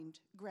profound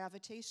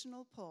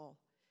gravitational pull.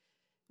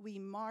 We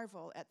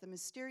marvel at the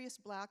mysterious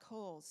black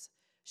holes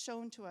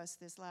shown to us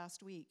this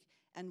last week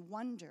and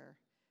wonder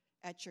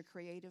at your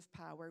creative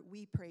power.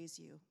 We praise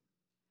you.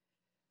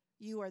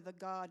 You are the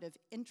God of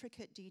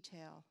intricate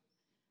detail,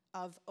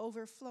 of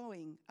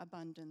overflowing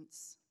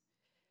abundance.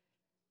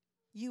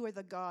 You are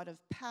the God of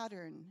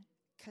pattern,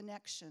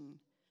 connection,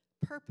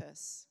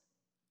 purpose,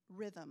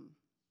 rhythm.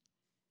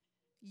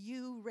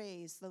 You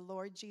raised the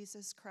Lord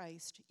Jesus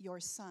Christ, your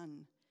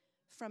Son,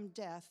 from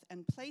death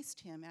and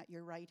placed him at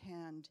your right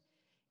hand,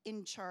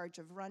 in charge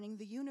of running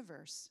the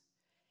universe,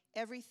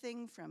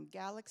 everything from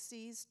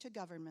galaxies to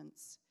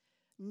governments.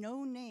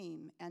 No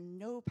name and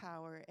no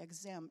power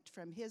exempt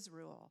from his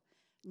rule,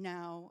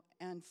 now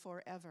and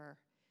forever.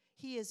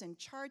 He is in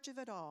charge of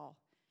it all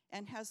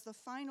and has the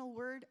final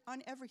word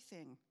on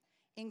everything,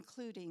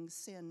 including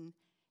sin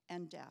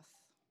and death.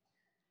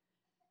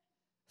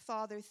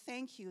 Father,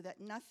 thank you that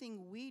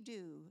nothing we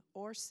do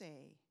or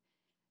say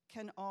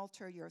can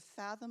alter your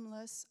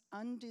fathomless,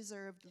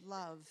 undeserved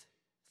love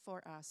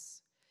for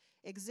us,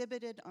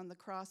 exhibited on the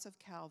cross of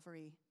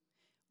Calvary.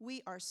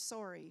 We are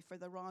sorry for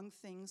the wrong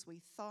things we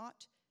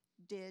thought,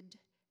 did,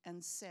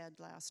 and said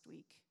last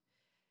week,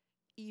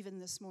 even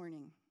this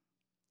morning.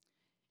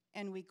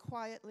 And we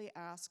quietly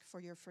ask for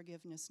your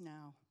forgiveness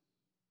now.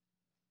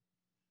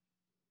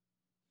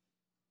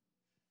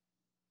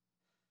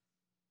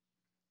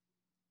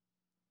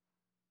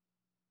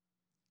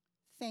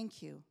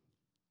 Thank you.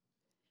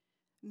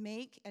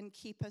 Make and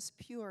keep us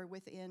pure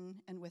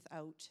within and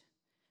without.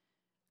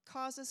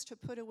 Cause us to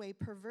put away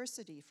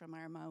perversity from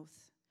our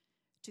mouth,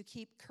 to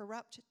keep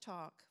corrupt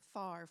talk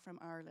far from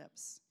our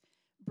lips.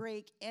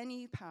 Break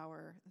any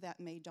power that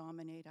may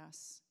dominate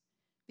us,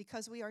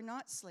 because we are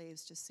not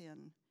slaves to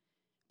sin,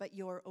 but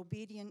your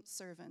obedient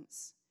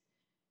servants,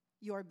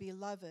 your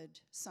beloved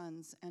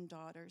sons and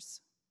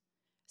daughters.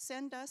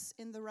 Send us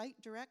in the right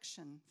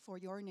direction for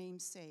your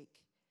name's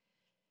sake.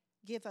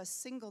 Give us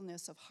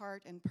singleness of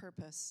heart and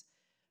purpose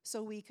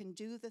so we can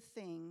do the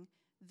thing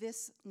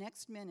this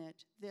next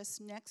minute, this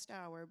next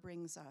hour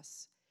brings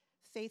us,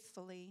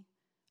 faithfully,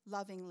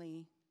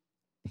 lovingly,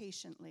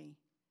 patiently.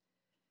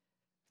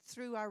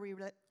 Through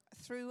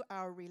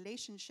our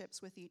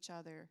relationships with each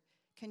other,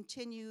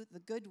 continue the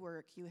good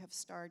work you have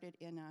started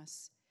in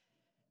us.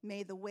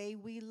 May the way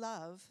we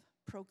love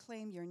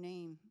proclaim your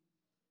name.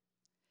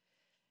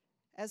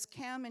 As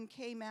Cam and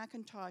Kay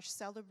McIntosh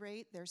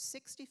celebrate their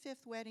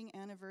 65th wedding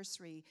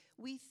anniversary,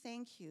 we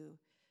thank you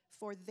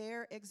for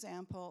their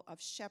example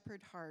of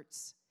shepherd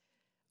hearts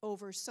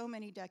over so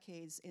many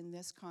decades in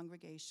this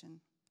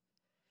congregation.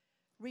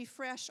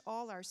 Refresh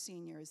all our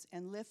seniors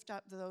and lift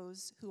up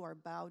those who are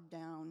bowed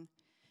down,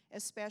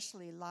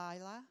 especially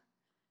Lila,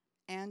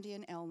 Andy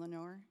and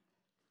Eleanor,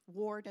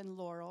 Ward and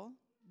Laurel,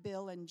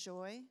 Bill and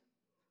Joy,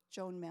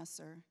 Joan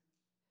Messer.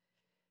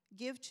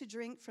 Give to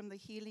drink from the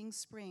healing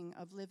spring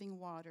of living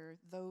water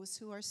those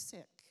who are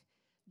sick,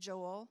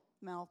 Joel,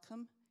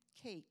 Malcolm,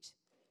 Kate,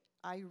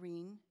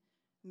 Irene,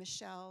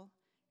 Michelle,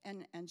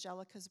 and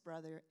Angelica's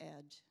brother,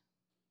 Ed.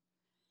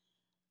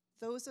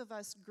 Those of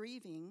us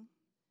grieving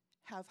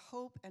have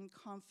hope and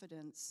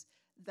confidence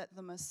that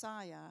the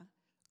Messiah,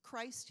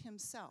 Christ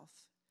himself,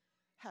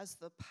 has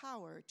the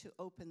power to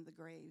open the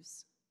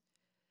graves.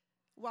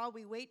 While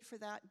we wait for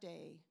that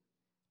day,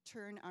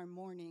 turn our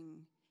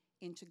mourning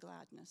into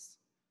gladness.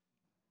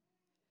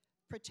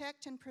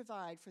 Protect and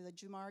provide for the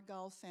Jumar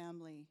Gull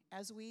family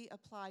as we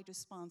apply to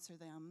sponsor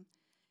them,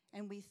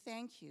 and we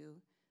thank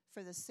you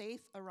for the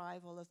safe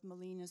arrival of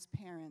Melina's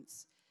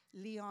parents,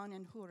 Leon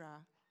and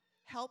Hura.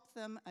 Help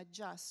them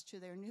adjust to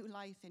their new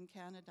life in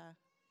Canada.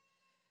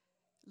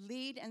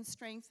 Lead and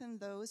strengthen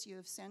those you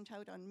have sent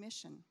out on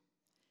mission,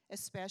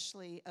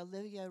 especially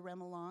Olivia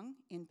Remolong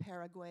in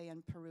Paraguay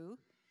and Peru,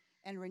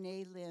 and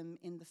Renee Lim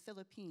in the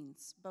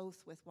Philippines,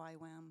 both with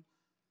YWAM.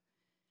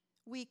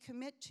 We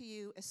commit to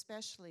you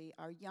especially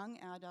our young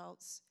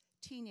adults,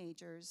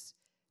 teenagers,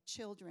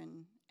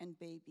 children, and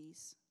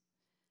babies.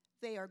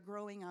 They are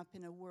growing up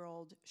in a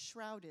world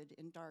shrouded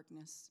in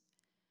darkness.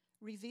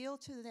 Reveal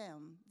to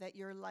them that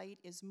your light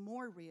is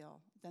more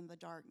real than the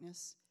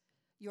darkness.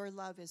 Your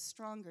love is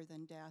stronger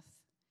than death.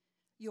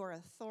 Your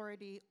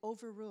authority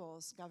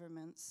overrules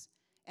governments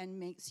and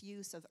makes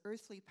use of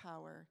earthly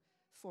power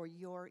for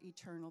your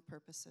eternal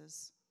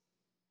purposes.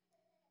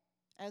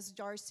 As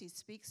Darcy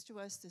speaks to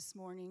us this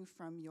morning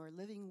from your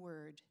living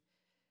word,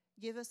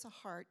 give us a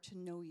heart to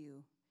know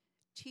you.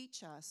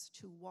 Teach us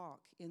to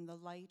walk in the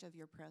light of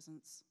your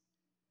presence.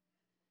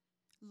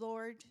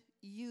 Lord,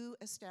 you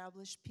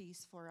establish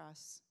peace for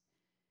us.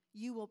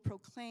 You will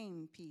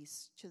proclaim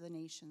peace to the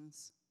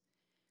nations.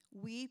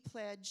 We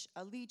pledge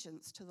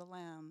allegiance to the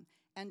Lamb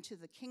and to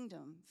the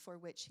kingdom for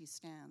which he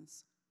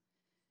stands.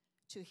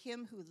 To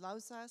him who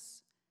loves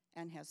us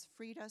and has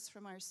freed us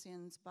from our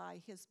sins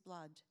by his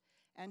blood,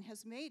 and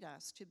has made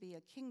us to be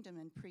a kingdom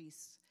and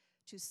priests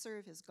to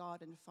serve his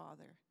God and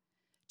Father.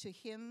 To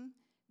him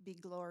be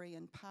glory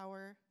and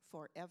power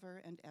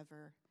forever and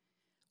ever.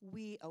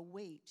 We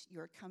await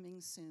your coming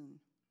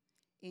soon.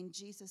 In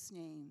Jesus'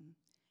 name,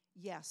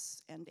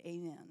 yes and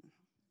amen.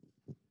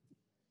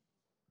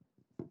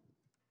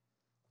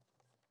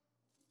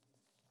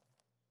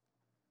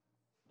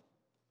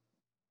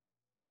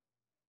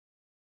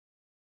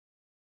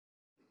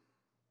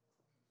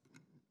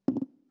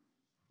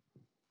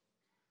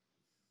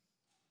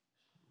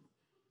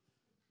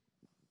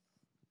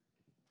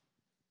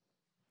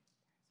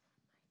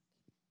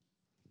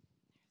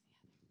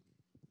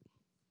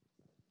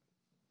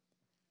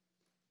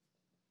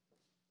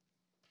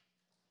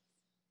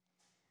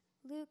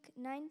 Luke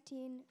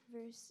 19,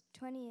 verse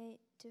 28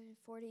 to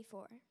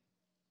 44.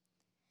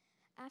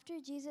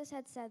 After Jesus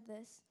had said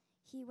this,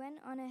 he went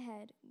on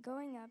ahead,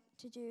 going up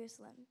to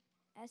Jerusalem.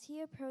 As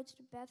he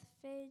approached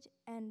Bethphage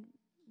and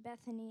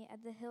Bethany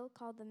at the hill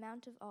called the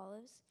Mount of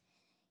Olives,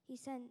 he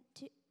sent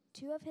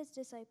two of his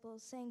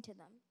disciples, saying to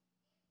them,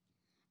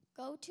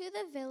 "Go to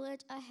the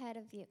village ahead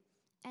of you,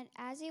 and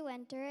as you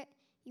enter it,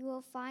 you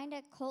will find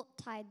a colt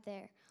tied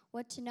there,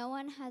 which no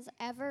one has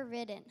ever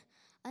ridden.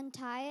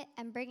 Untie it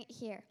and bring it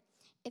here.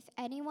 If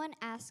anyone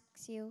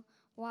asks you,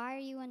 'Why are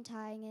you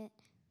untying it?'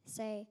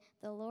 say,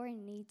 'The Lord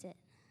needs it.'"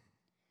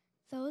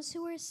 Those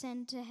who were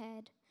sent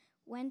ahead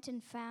went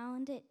and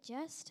found it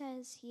just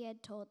as he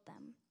had told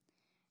them.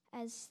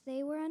 As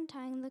they were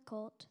untying the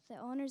colt, the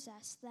owners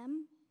asked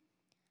them,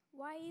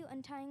 "Why are you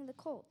untying the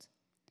colt?"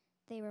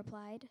 They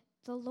replied,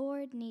 "The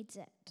Lord needs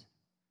it."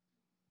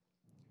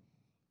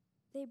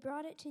 They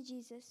brought it to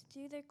Jesus,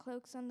 threw their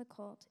cloaks on the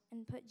colt,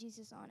 and put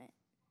Jesus on it.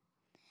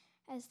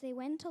 As they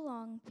went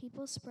along,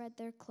 people spread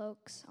their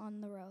cloaks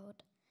on the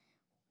road.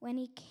 When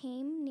he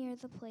came near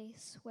the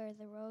place where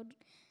the road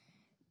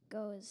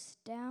goes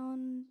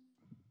down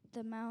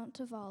the Mount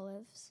of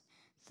Olives,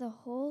 the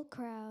whole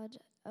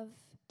crowd of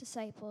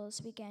disciples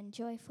began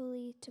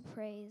joyfully to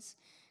praise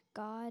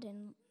God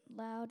in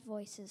loud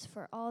voices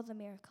for all the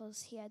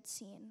miracles he had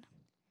seen.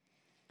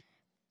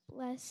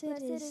 Blessed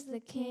is the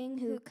King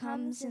who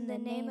comes in the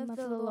name of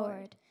the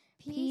Lord.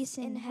 Peace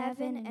in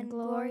heaven and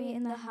glory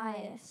in the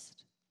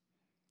highest.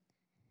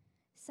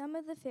 Some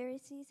of the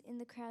Pharisees in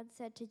the crowd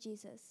said to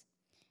Jesus,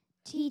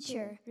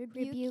 "Teacher,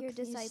 rebuke your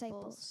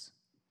disciples."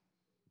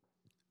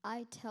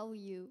 "I tell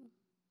you,"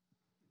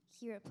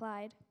 He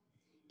replied,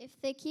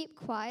 "if they keep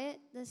quiet,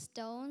 the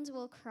stones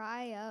will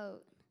cry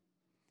out."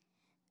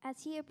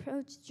 As he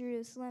approached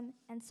Jerusalem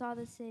and saw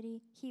the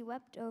city, he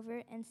wept over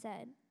it and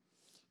said,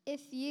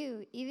 "If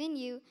you, even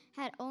you,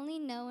 had only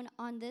known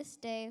on this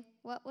day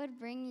what would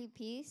bring you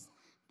peace,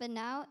 but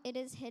now it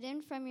is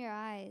hidden from your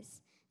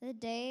eyes. The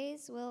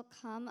days will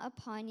come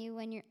upon you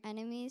when your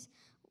enemies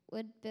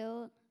would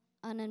build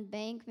an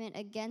embankment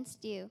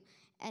against you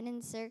and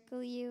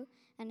encircle you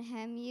and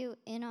hem you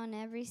in on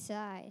every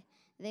side.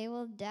 They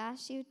will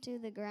dash you to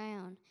the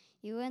ground,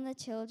 you and the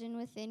children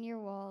within your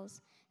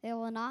walls. They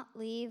will not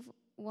leave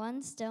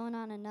one stone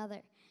on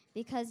another,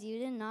 because you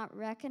did not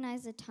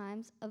recognize the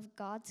times of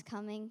God's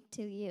coming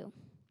to you."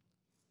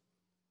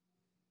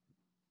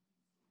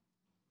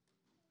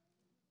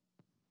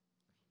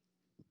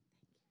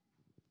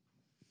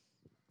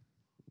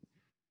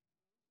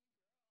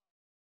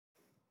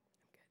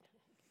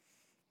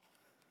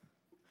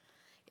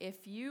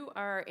 If you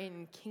are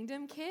in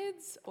Kingdom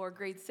Kids or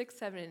grades 6,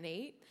 7, and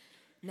 8,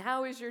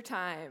 now is your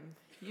time.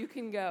 You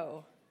can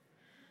go.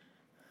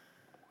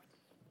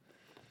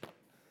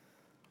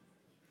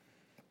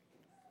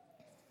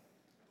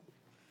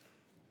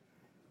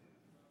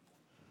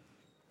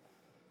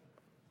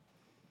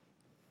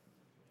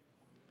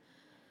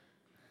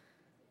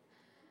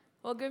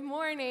 Well, good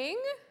morning.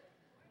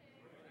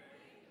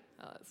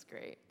 Oh, that's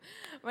great.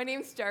 My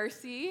name's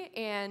Darcy,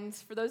 and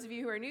for those of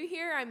you who are new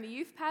here, I'm the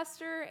youth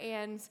pastor,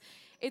 and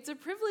it's a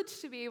privilege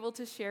to be able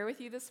to share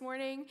with you this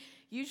morning.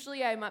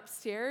 Usually I'm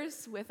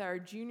upstairs with our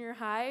junior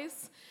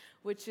highs,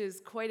 which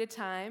is quite a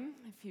time.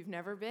 If you've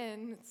never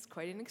been, it's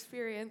quite an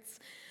experience.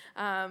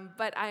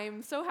 But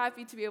I'm so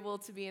happy to be able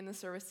to be in the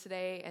service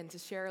today and to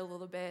share a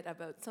little bit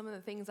about some of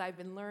the things I've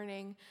been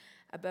learning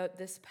about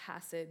this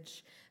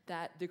passage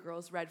that the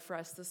girls read for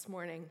us this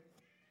morning.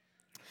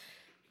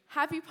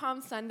 Happy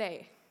Palm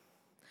Sunday.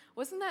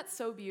 Wasn't that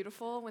so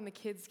beautiful when the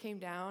kids came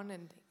down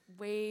and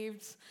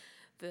waved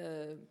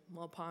the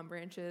palm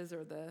branches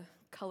or the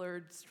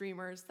colored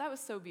streamers? That was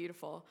so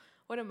beautiful.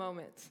 What a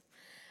moment.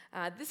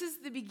 This is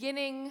the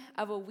beginning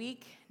of a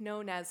week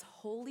known as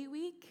Holy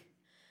Week.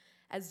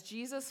 As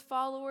Jesus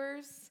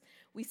followers,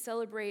 we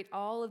celebrate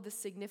all of the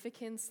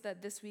significance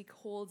that this week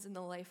holds in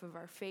the life of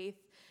our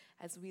faith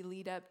as we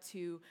lead up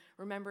to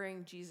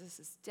remembering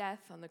Jesus'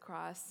 death on the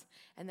cross,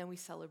 and then we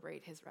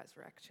celebrate his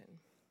resurrection.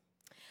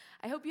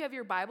 I hope you have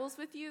your Bibles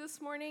with you this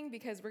morning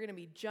because we're going to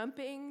be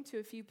jumping to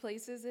a few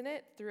places in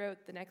it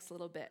throughout the next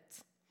little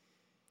bit.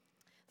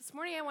 This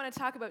morning I want to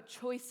talk about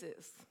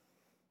choices.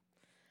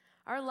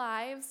 Our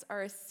lives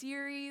are a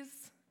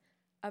series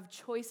of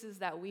choices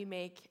that we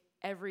make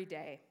every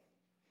day.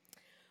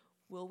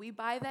 Will we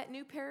buy that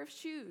new pair of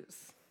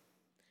shoes?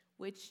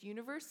 Which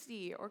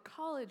university or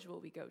college will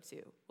we go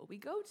to? Will we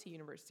go to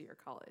university or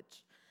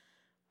college?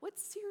 What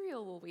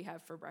cereal will we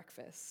have for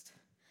breakfast?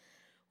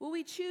 Will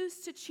we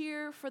choose to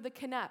cheer for the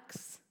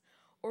Canucks,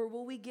 or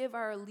will we give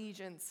our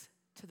allegiance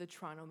to the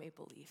Toronto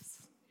Maple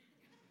Leafs?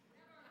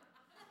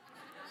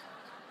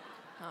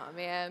 Oh,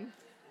 man.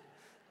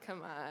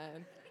 Come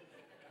on.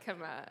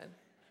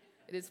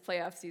 It is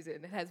playoff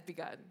season. It has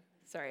begun.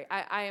 Sorry,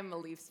 I am a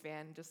Leafs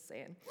fan, just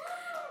saying.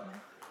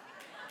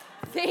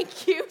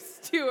 Thank you,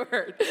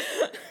 Stuart.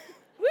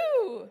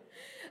 Woo!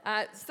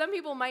 Some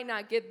people might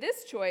not get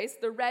this choice,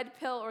 the red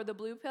pill or the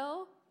blue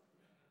pill.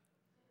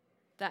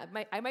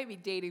 I might be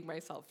dating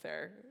myself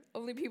there.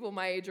 Only people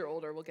my age or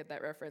older will get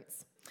that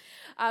reference.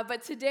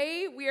 But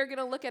today we are going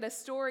to look at a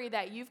story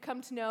that you've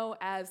come to know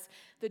as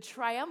the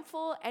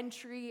triumphal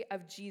entry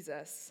of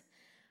Jesus.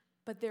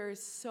 But there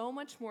is so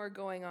much more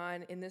going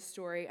on in this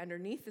story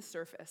underneath the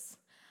surface.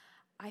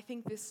 I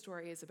think this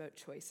story is about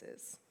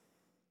choices.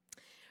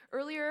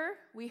 Earlier,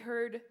 we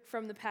heard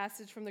from the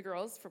passage from the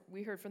girls.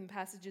 We heard from the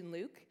passage in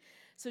Luke.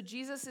 So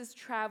Jesus is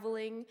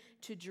traveling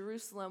to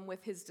Jerusalem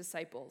with his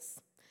disciples.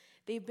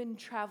 They've been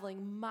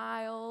traveling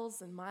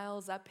miles and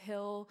miles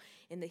uphill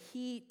in the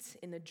heat,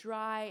 in the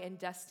dry and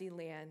dusty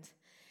land.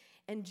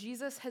 And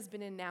Jesus has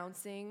been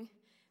announcing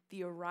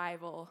the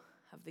arrival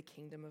of the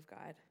kingdom of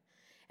God.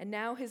 And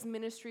now his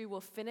ministry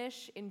will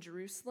finish in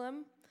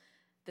Jerusalem,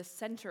 the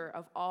center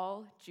of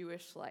all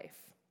Jewish life.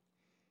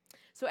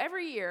 So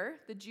every year,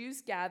 the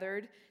Jews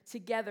gathered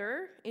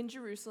together in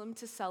Jerusalem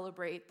to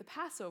celebrate the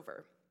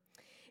Passover.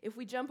 If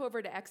we jump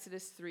over to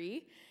Exodus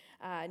 3,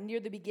 near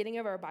the beginning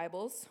of our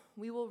Bibles,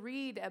 we will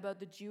read about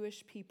the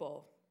Jewish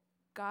people,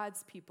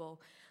 God's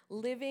people,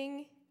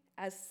 living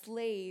as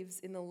slaves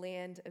in the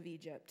land of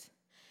Egypt.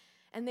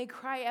 And they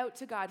cry out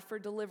to God for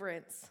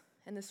deliverance.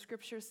 And the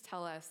scriptures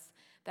tell us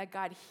that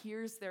God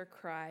hears their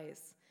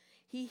cries.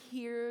 He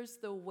hears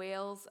the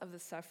wails of the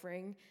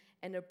suffering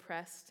and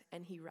oppressed,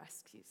 and he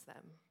rescues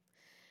them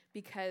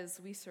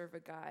because we serve a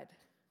God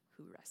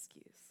who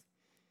rescues.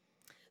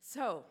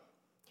 So,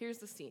 here's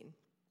the scene.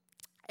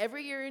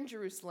 Every year in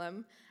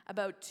Jerusalem,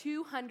 about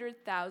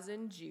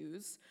 200,000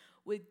 Jews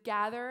would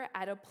gather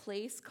at a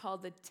place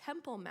called the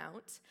Temple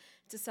Mount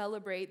to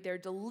celebrate their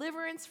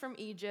deliverance from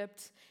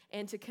Egypt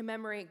and to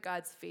commemorate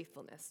God's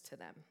faithfulness to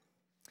them.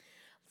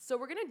 So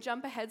we're going to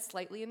jump ahead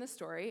slightly in the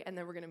story, and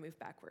then we're going to move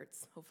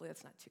backwards. Hopefully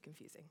that's not too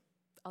confusing.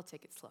 I'll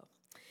take it slow.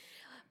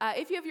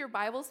 If you have your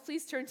Bibles,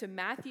 please turn to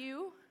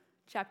Matthew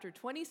chapter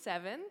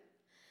 27,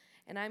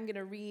 and I'm going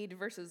to read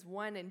verses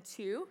 1 and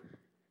 2.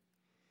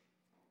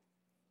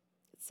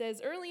 It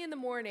says, "Early in the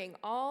morning,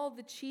 all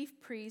the chief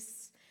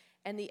priests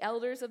and the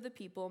elders of the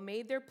people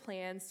made their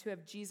plans to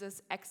have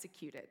Jesus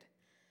executed.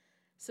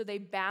 So they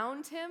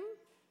bound him,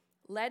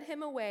 led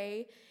him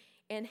away,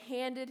 and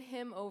handed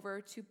him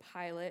over to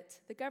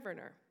Pilate, the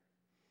governor."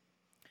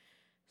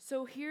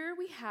 So here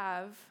we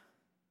have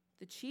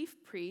the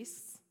chief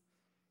priests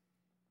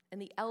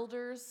and the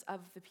elders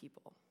of the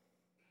people.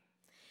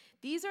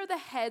 These are the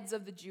heads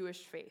of the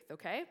Jewish faith,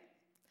 okay?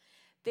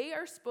 They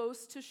are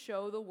supposed to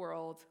show the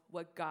world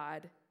what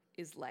God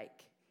is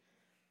like.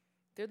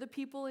 They're the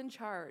people in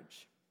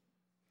charge.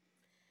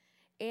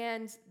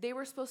 And they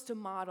were supposed to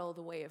model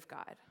the way of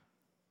God.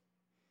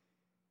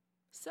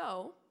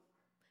 So,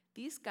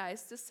 these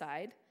guys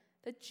decide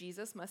that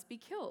Jesus must be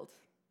killed.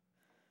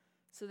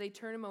 So they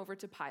turn him over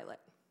to Pilate.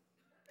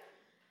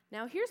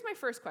 Now, here's my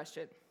first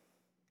question.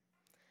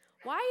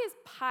 Why is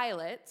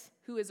Pilate,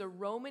 who is a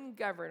Roman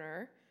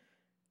governor,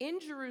 in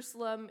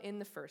Jerusalem in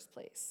the first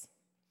place?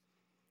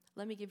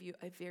 Let me give you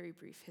a very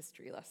brief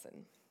history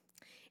lesson.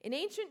 In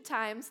ancient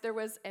times, there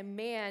was a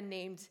man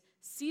named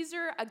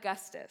Caesar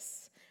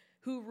Augustus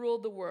who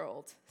ruled the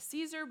world.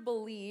 Caesar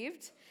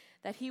believed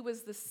that he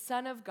was the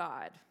Son of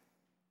God,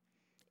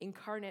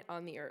 incarnate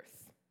on the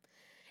earth.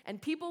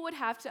 And people would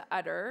have to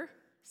utter,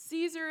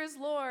 "Caesar is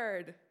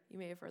Lord." You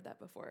may have heard that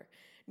before.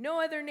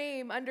 "No other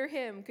name under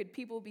him could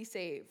people be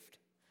saved."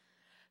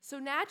 So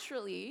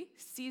naturally,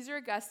 Caesar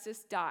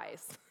Augustus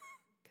dies,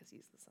 because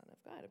he's the Son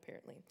of God,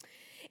 apparently.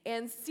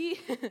 And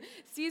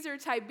Caesar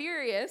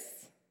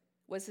Tiberius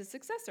was his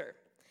successor.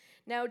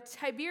 Now,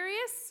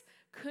 Tiberius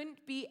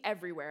couldn't be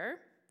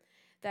everywhere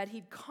that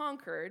he'd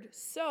conquered,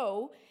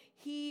 so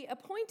he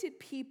appointed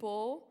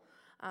people,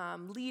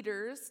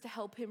 leaders, to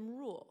help him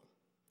rule,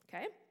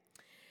 okay?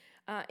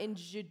 In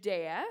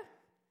Judea,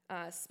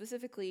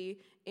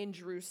 specifically in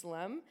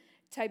Jerusalem,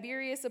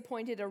 Tiberius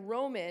appointed a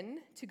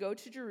Roman to go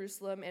to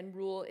Jerusalem and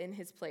rule in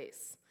his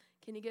place.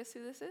 Can you guess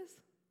who this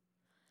is?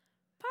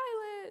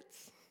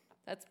 Pilate.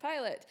 That's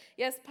Pilate.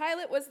 Yes,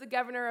 Pilate was the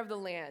governor of the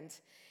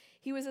land.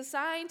 He was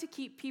assigned to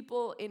keep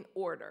people in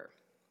order.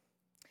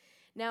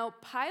 Now,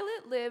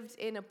 Pilate lived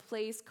in a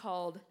place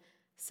called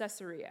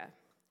Caesarea.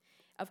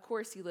 Of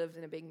course, he lived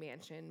in a big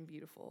mansion,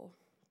 beautiful,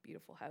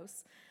 beautiful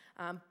house.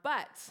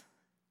 But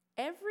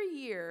every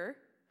year,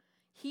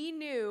 he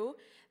knew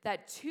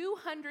that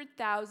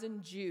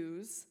 200,000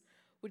 Jews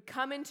would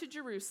come into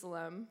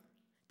Jerusalem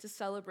to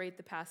celebrate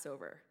the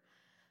Passover.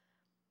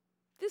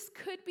 This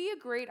could be a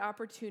great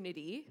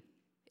opportunity,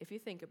 if you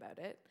think about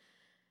it,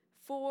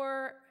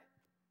 for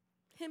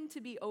him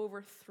to be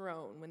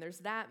overthrown when there's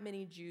that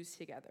many Jews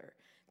together.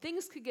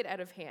 Things could get out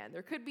of hand.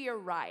 There could be a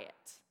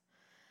riot.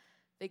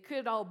 They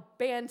could all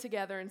band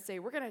together and say,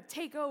 "We're going to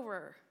take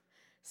over."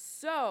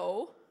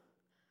 So,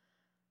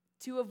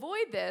 to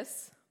avoid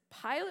this,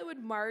 Pilate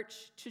would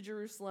march to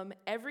Jerusalem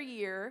every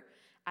year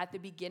at the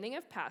beginning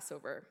of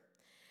Passover.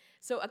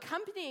 So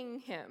accompanying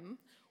him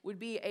would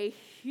be a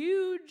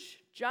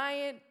huge,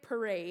 giant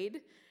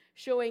parade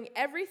showing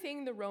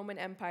everything the Roman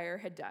Empire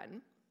had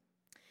done.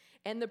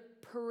 And the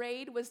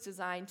parade was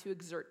designed to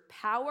exert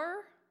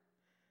power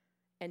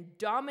and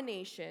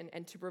domination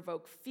and to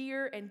provoke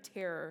fear and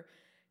terror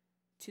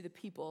to the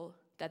people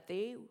that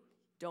they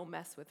don't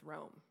mess with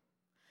Rome.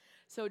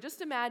 So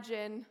just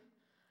imagine,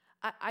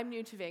 I'm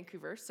new to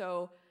Vancouver,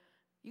 so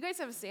you guys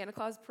have a Santa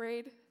Claus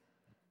parade?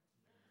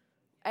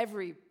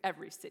 Every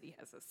city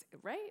has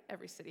right?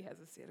 Every city has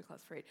a Santa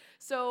Claus parade.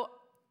 So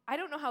I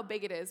don't know how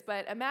big it is,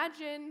 but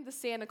imagine the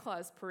Santa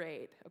Claus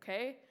parade,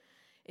 okay?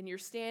 And you're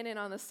standing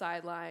on the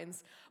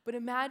sidelines. But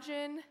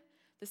imagine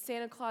the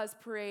Santa Claus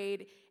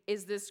parade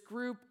is this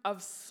group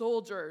of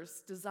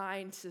soldiers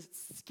designed to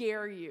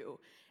scare you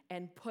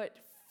and put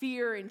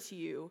fear into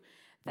you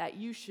that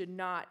you should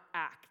not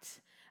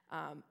act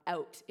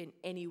out in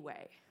any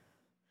way.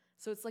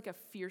 So it's like a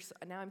fierce,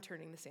 now I'm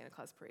turning the Santa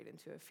Claus parade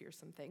into a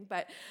fearsome thing,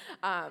 but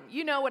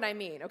you know what I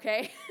mean,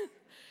 okay?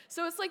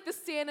 So it's like the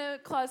Santa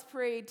Claus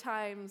parade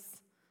times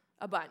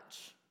a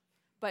bunch,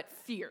 but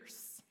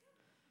fierce.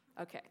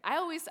 Okay,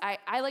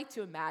 I like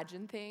to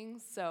imagine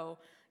things, so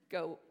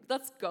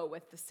let's go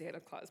with the Santa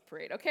Claus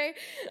parade, okay?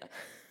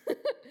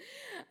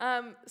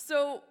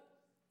 So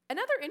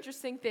another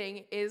interesting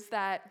thing is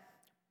that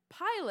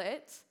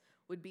Pilate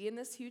would be in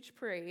this huge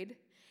parade,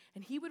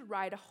 and he would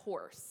ride a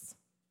horse.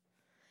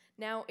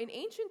 Now, in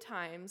ancient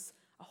times,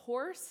 a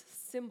horse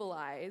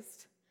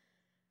symbolized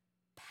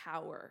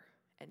power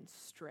and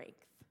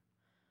strength.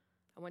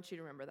 I want you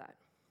to remember that.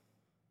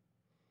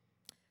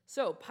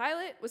 So,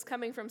 Pilate was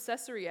coming from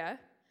Caesarea.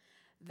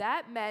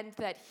 That meant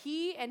that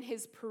he and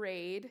his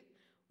parade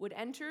would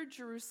enter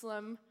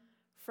Jerusalem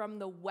from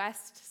the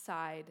west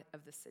side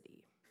of the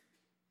city.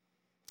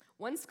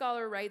 One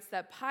scholar writes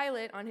that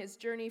Pilate, on his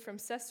journey from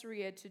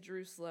Caesarea to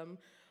Jerusalem,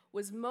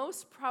 was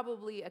most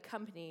probably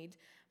accompanied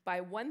by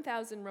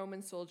 1,000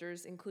 Roman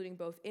soldiers, including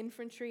both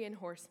infantry and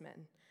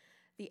horsemen.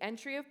 The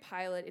entry of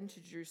Pilate into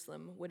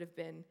Jerusalem would have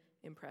been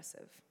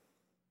impressive.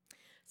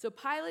 So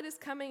Pilate is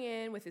coming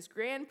in with his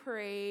grand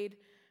parade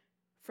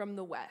from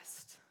the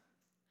west,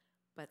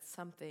 but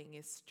something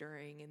is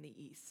stirring in the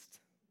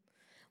east.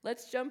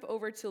 Let's jump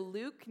over to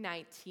Luke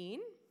 19,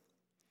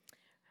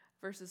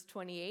 verses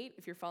 28,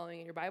 if you're following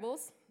in your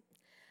Bibles.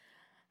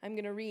 I'm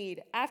going to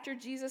read. After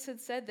Jesus had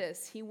said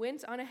this, he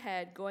went on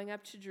ahead, going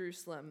up to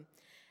Jerusalem.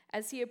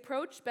 As he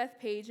approached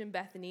Bethphage and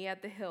Bethany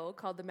at the hill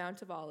called the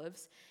Mount of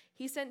Olives,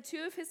 he sent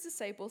 2 of his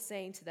disciples,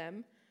 saying to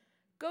them,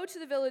 "Go to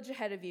the village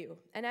ahead of you,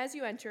 and as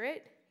you enter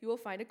it, you will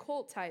find a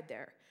colt tied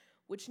there,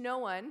 which no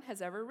one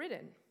has ever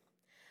ridden.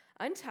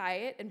 Untie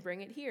it and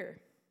bring it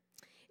here.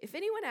 If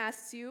anyone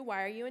asks you,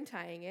 'Why are you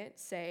untying it?'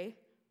 say,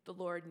 'The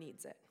Lord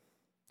needs it.'"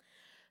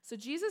 So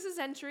Jesus is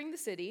entering the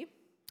city,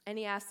 and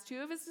he asks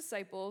 2 of his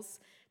disciples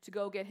to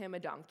go get him a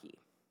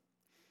donkey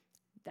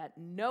that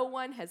no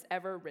one has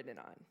ever ridden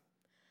on.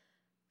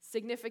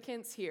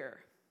 Significance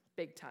here,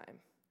 big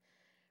time.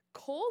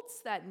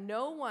 Colts that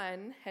no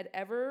one had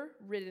ever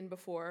ridden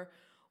before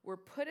were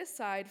put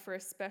aside for a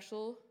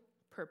special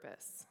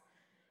purpose,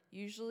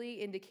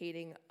 usually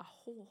indicating a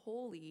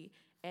holy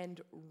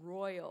and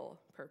royal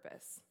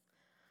purpose.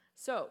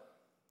 So,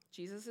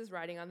 Jesus is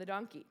riding on the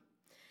donkey.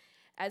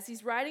 As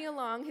he's riding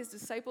along, his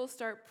disciples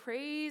start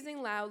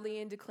praising loudly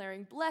and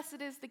declaring,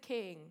 "Blessed is the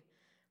King!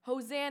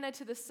 Hosanna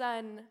to the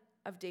Son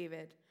of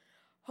David."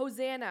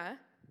 Hosanna,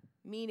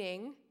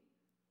 meaning,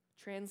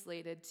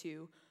 translated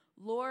to,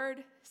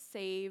 "Lord,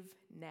 save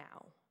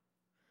now."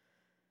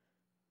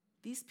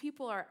 These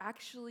people are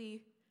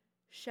actually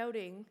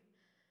shouting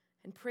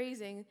and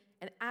praising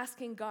and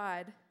asking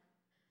God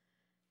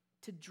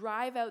to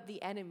drive out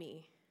the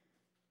enemy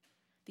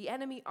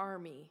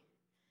army,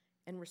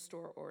 and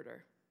restore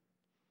order.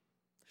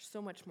 There's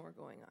so much more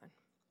going on.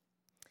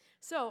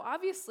 So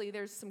obviously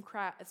there's some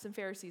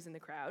Pharisees in the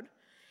crowd,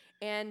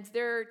 and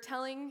they're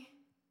telling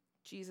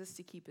Jesus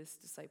to keep his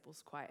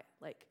disciples quiet,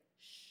 like,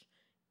 shh,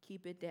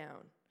 keep it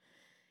down.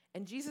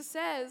 And Jesus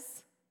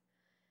says,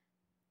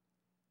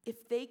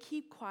 if they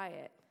keep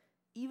quiet,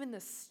 even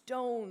the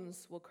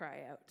stones will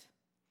cry out.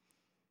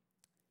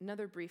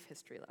 Another brief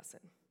history lesson.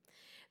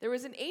 There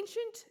was an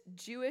ancient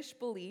Jewish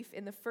belief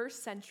in the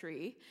first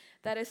century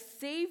that a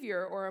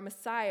savior or a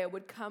Messiah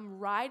would come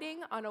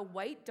riding on a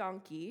white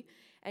donkey,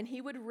 and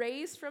he would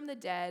raise from the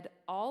dead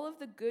all of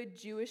the good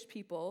Jewish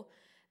people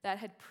that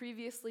had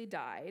previously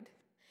died.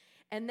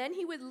 And then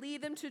he would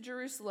lead them to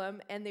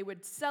Jerusalem, and they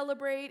would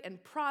celebrate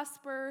and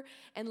prosper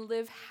and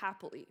live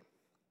happily.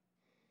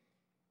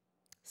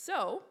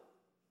 So,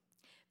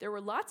 there were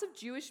lots of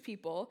Jewish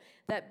people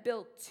that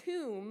built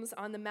tombs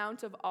on the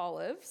Mount of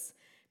Olives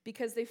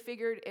because they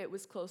figured it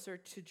was closer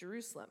to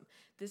Jerusalem.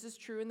 This is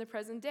true in the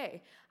present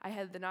day. I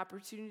had an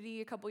opportunity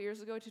a couple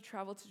years ago to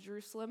travel to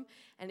Jerusalem,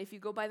 and if you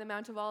go by the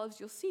Mount of Olives,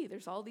 you'll see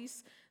there's all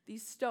these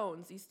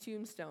stones, these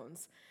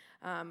tombstones.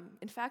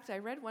 In fact, I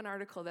read one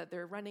article that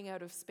they're running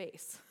out of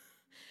space.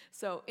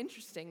 So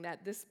interesting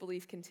that this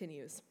belief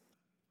continues.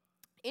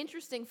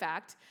 Interesting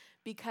fact,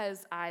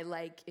 because I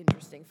like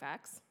interesting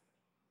facts.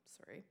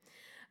 Sorry.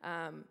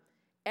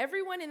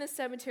 Everyone in the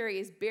cemetery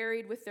is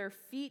buried with their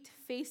feet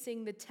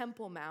facing the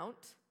Temple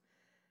Mount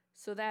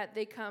so that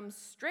they come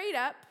straight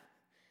up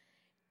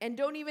and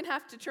don't even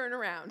have to turn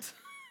around.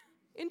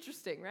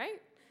 Interesting,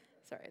 right?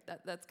 Sorry,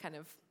 that's kind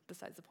of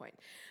besides the point.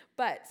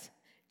 But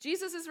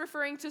Jesus is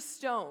referring to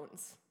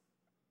stones.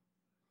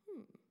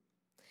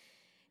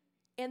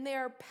 and they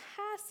are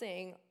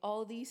passing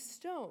all these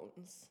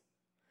stones.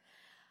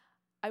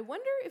 I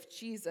wonder if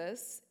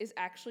Jesus is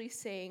actually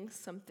saying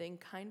something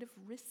kind of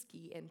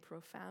risky and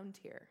profound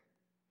here.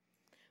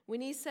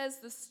 When he says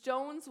the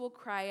stones will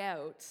cry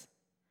out,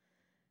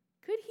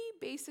 could he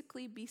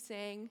basically be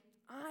saying,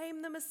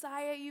 I'm the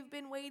Messiah you've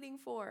been waiting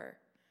for?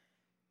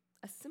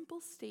 A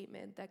simple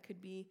statement that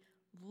could be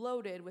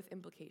loaded with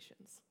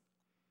implications.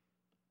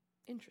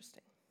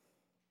 Interesting.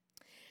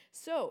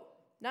 So,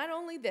 not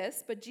only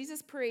this, but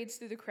Jesus parades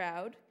through the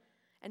crowd,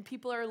 and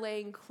people are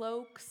laying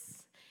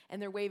cloaks,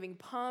 and they're waving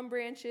palm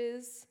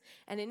branches.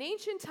 And in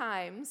ancient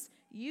times,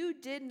 you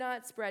did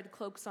not spread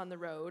cloaks on the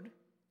road,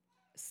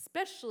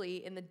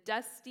 especially in the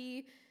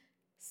dusty,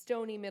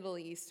 stony Middle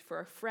East,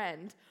 for a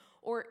friend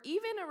or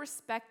even a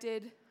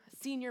respected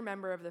senior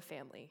member of the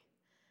family.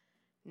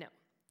 No,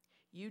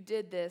 you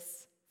did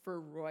this for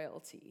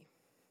royalty.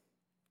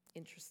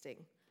 Interesting,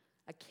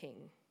 a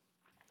king.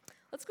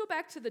 Let's go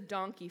back to the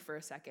donkey for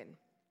a second.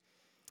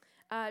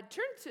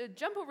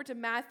 Jump over to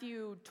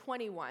Matthew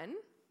 21,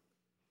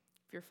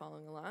 if you're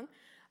following along,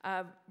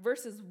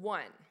 verses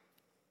 1.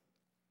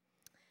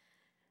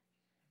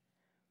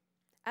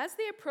 As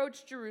they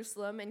approached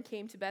Jerusalem and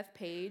came to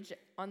Bethphage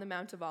on the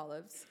Mount of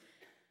Olives,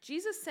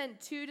 Jesus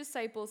sent 2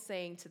 disciples,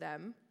 saying to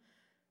them,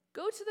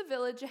 Go to the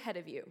village ahead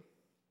of you,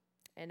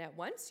 and at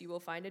once you will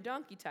find a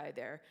donkey tied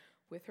there,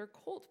 with her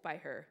colt by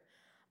her.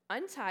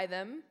 Untie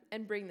them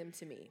and bring them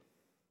to me.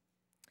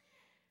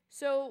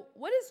 So,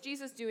 what is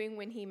Jesus doing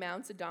when he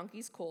mounts a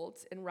donkey's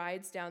colt and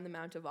rides down the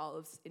Mount of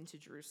Olives into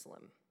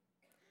Jerusalem?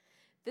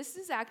 This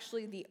is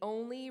actually the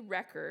only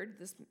record,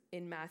 this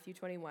in Matthew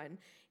 21,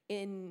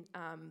 in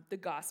the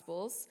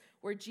Gospels,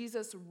 where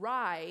Jesus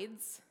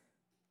rides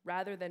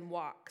rather than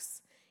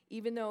walks,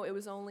 even though it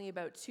was only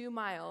about 2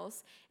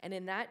 miles. And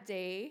in that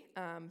day,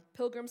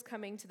 pilgrims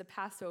coming to the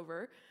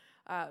Passover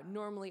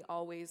normally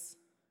always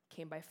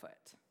came by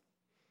foot.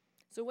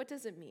 So what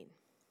does it mean?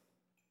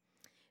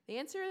 The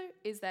answer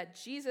is that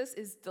Jesus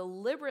is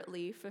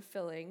deliberately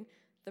fulfilling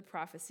the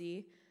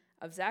prophecy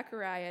of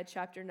Zechariah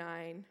chapter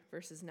 9,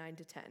 verses 9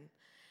 to 10.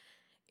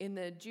 In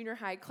the junior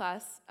high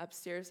class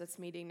upstairs that's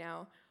meeting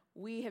now,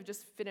 we have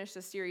just finished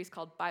a series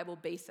called Bible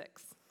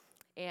Basics,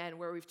 and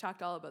where we've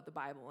talked all about the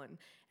Bible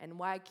and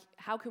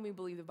how can we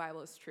believe the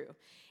Bible is true.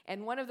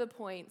 And one of the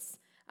points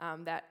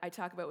that I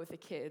talk about with the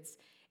kids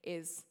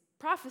is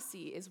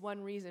prophecy is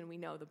one reason we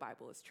know the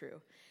Bible is true.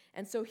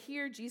 And so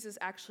here Jesus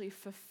actually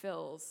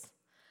fulfills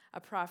a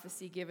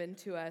prophecy given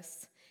to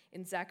us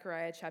in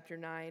Zechariah chapter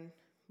 9,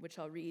 which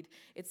I'll read.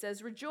 It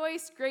says,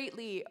 Rejoice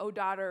greatly, O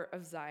daughter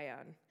of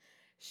Zion.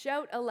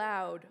 Shout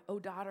aloud, O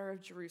daughter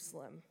of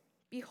Jerusalem.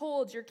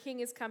 Behold, your king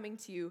is coming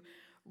to you.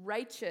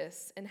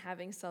 Righteous and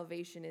having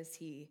salvation is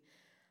he.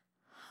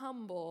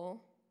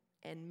 Humble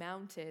and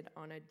mounted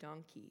on a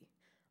donkey,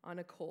 on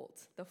a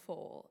colt, the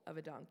foal of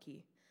a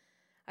donkey.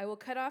 I will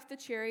cut off the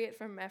chariot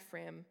from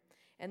Ephraim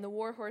and the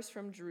war horse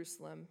from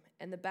Jerusalem,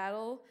 and the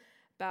battle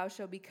bow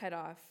shall be cut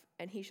off,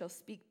 and he shall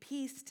speak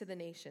peace to the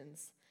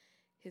nations.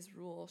 His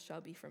rule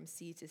shall be from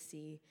sea to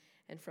sea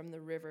and from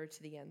the river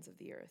to the ends of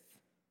the earth.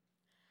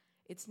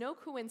 It's no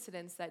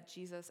coincidence that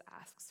Jesus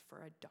asks for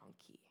a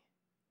donkey.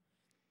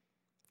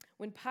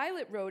 When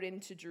Pilate rode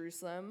into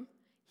Jerusalem,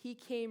 he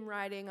came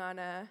riding on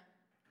a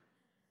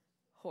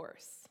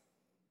horse,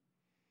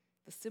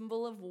 the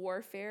symbol of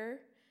warfare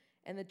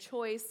and the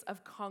choice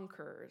of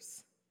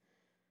conquerors.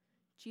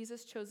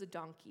 Jesus chose a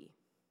donkey,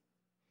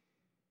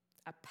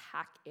 a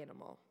pack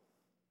animal,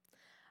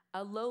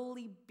 a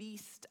lowly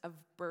beast of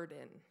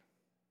burden.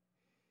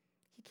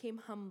 He came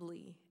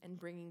humbly and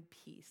bringing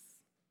peace.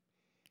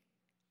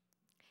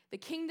 The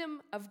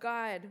kingdom of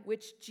God,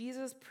 which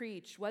Jesus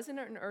preached, wasn't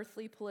an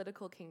earthly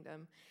political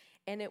kingdom,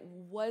 and it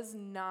was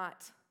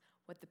not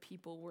what the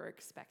people were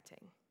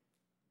expecting.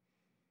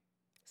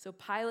 So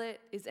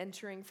Pilate is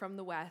entering from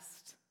the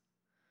west,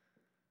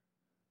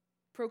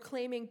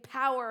 proclaiming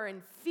power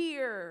and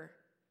fear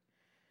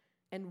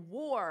and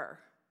war.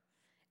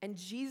 And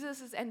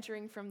Jesus is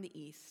entering from the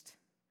east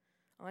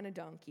on a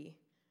donkey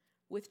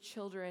with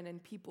children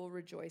and people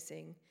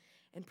rejoicing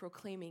and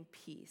proclaiming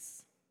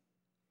peace.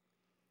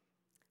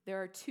 There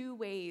are 2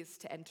 ways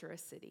to enter a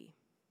city.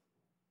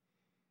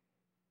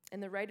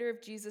 And the writer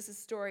of Jesus'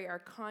 story are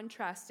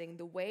contrasting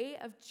the way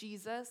of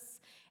Jesus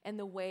and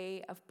the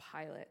way of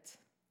Pilate.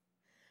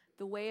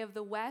 The way of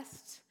the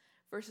west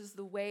versus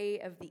the way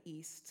of the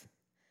east.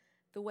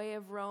 The way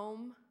of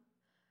Rome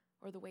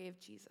or the way of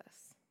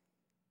Jesus.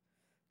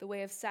 The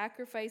way of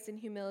sacrifice and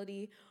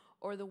humility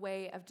or the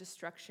way of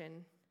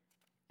destruction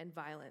and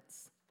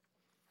violence.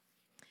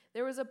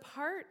 There was a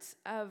part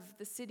of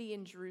the city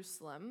in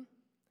Jerusalem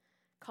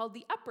called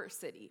the Upper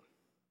City.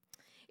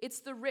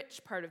 It's the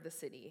rich part of the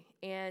city.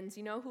 And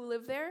you know who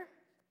lived there?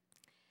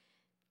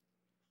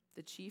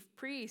 The chief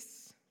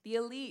priests, the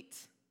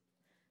elite,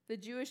 the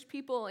Jewish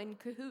people in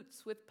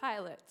cahoots with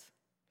Pilate.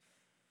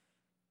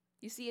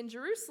 You see, in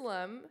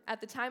Jerusalem,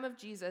 at the time of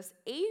Jesus,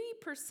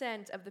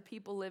 80% of the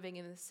people living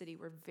in the city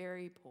were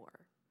very poor.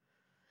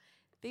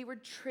 They were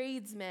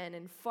tradesmen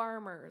and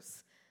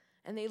farmers,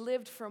 And they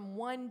lived from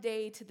one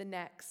day to the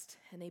next,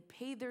 and they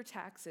paid their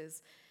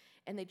taxes,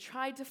 and they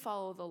tried to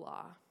follow the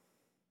law.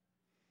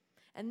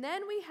 And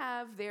then we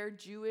have their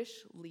Jewish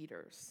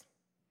leaders,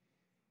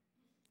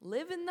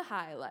 living the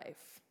high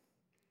life,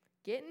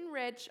 getting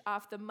rich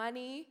off the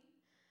money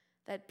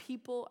that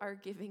people are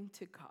giving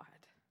to God.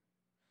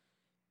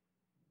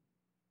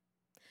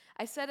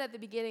 I said at the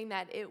beginning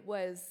that it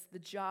was the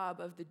job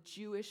of the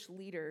Jewish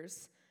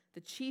leaders,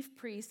 the chief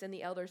priests and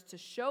the elders, to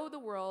show the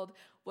world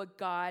what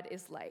God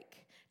is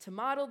like, to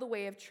model the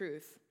way of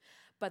truth.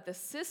 But the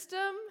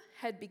system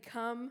had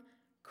become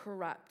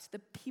corrupt. The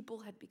people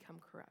had become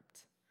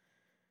corrupt.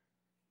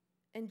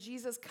 And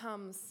Jesus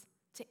comes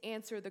to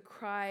answer the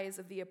cries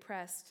of the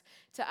oppressed,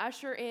 to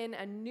usher in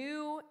a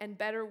new and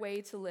better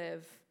way to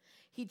live.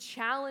 He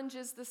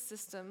challenges the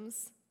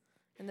systems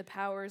and the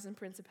powers and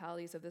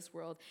principalities of this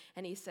world,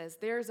 and he says,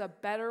 there's a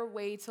better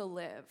way to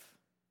live.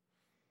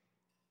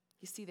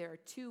 You see, there are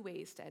two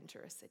ways to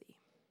enter a city.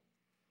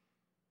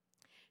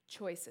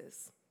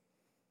 Choices.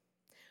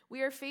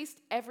 We are faced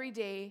every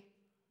day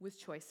with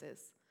choices.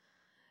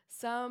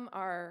 Some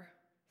are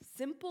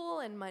simple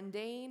and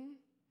mundane.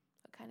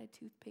 What kind of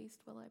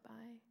toothpaste will I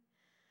buy?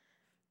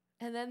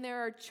 And then there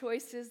are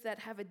choices that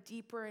have a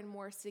deeper and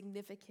more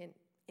significant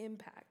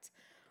impact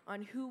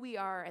on who we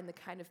are and the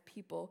kind of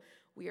people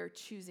we are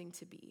choosing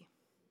to be.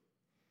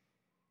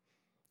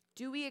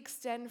 Do we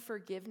extend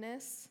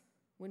forgiveness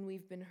when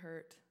we've been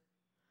hurt?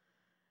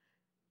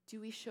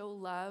 Do we show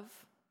love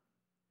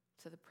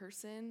to the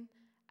person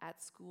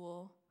at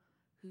school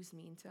who's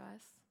mean to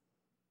us?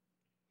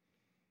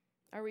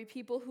 Are we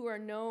people who are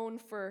known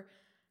for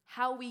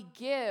how we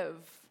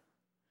give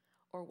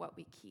or what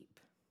we keep?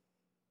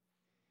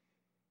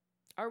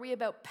 Are we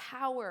about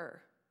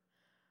power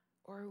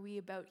or are we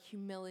about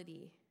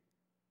humility?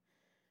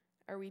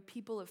 Are we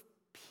people of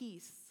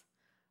peace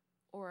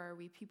or are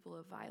we people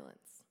of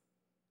violence?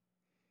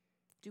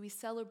 Do we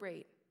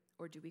celebrate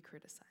or do we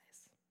criticize?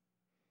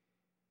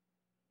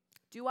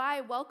 Do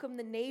I welcome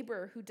the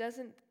neighbor who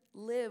doesn't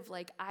live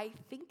like I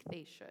think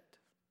they should?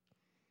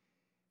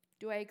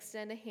 Do I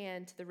extend a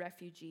hand to the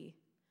refugee,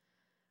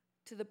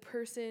 to the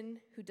person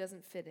who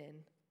doesn't fit in,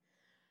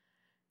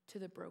 to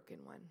the broken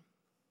one?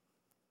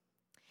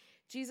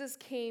 Jesus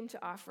came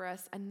to offer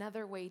us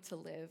another way to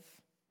live.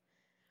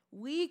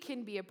 We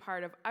can be a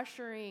part of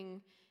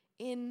ushering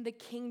in the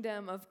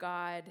kingdom of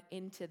God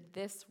into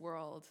this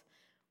world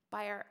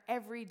by our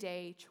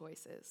everyday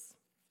choices.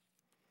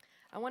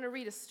 I want to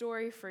read a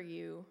story for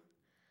you,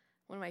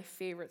 one of my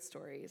favorite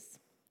stories,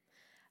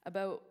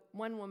 about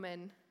one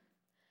woman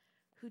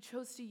who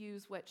chose to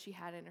use what she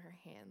had in her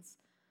hands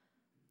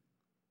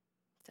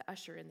to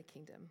usher in the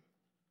kingdom.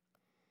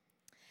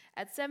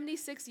 At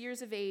 76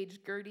 years of age,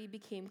 Gertie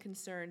became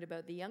concerned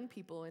about the young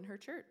people in her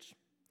church.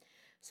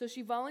 So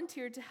she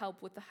volunteered to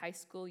help with the high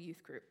school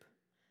youth group.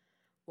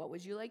 "What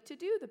would you like to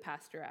do?" the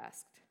pastor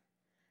asked.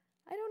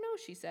 "I don't know,"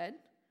 she said.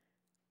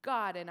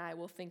 "God and I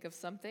will think of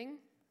something."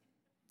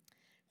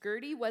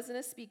 Gertie wasn't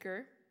a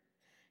speaker.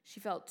 She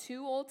felt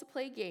too old to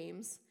play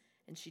games,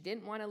 and she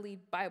didn't want to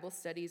lead Bible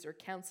studies or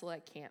counsel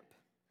at camp.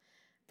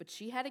 But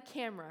she had a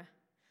camera,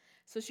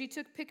 so she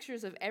took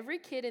pictures of every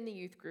kid in the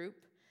youth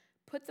group,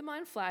 put them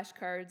on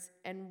flashcards,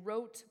 and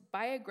wrote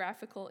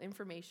biographical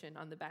information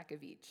on the back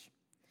of each.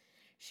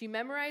 She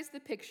memorized the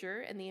picture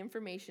and the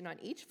information on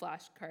each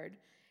flashcard,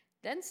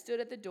 then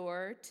stood at the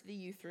door to the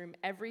youth room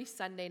every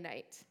Sunday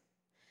night.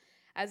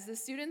 As the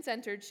students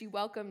entered, she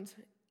welcomed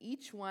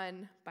each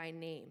one by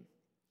name.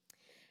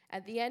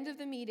 At the end of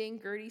the meeting,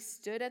 Gertie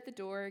stood at the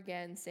door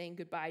again, saying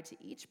goodbye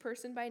to each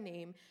person by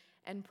name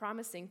and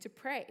promising to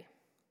pray.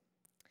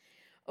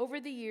 Over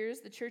the years,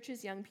 the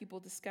church's young people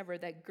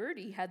discovered that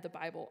Gertie had the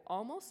Bible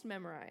almost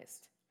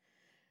memorized.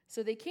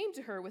 So they came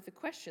to her with the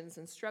questions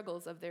and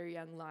struggles of their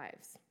young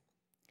lives.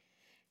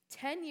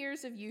 10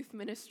 years of youth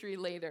ministry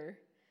later,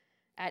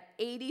 at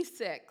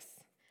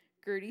 86,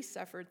 Gertie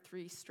suffered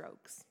 3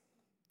 strokes.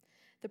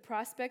 The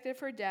prospect of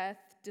her death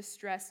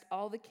distressed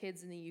all the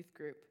kids in the youth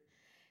group.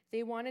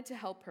 They wanted to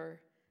help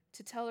her,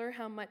 to tell her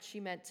how much she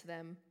meant to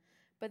them,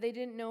 but they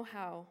didn't know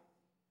how.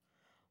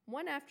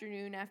 One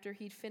afternoon, after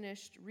he'd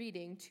finished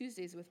reading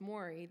Tuesdays with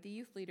Maury, the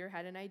youth leader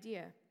had an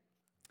idea.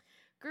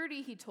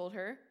 "Gertie," he told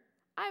her,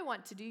 "I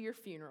want to do your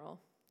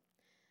funeral."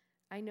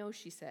 "I know,"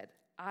 she said.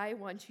 "I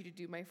want you to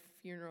do my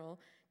funeral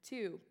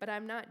too, but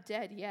I'm not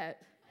dead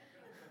yet."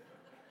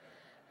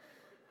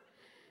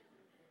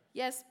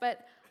 "Yes,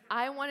 but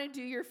I want to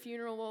do your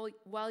funeral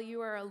while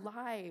you are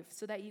alive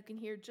so that you can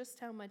hear just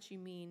how much you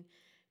mean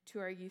to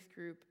our youth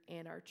group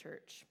and our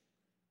church."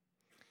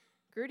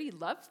 Gertie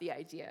loved the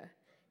idea,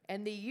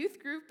 and the youth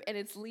group and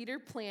its leader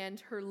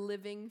planned her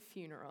living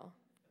funeral.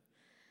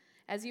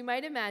 As you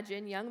might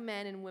imagine, young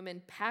men and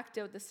women packed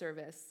out the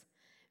service.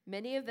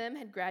 Many of them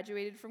had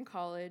graduated from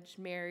college,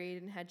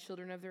 married, and had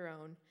children of their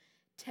own.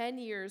 10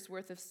 years'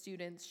 worth of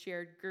students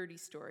shared Gertie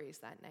stories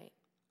that night.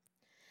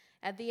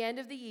 At the end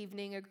of the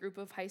evening, a group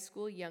of high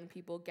school young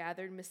people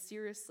gathered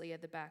mysteriously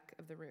at the back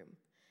of the room.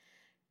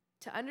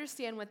 To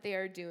understand what they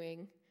are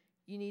doing,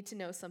 you need to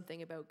know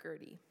something about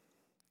Gertie.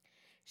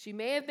 She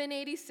may have been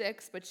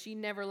 86, but she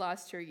never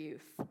lost her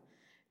youth.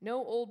 No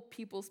old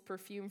people's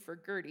perfume for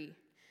Gertie.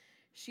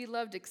 She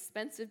loved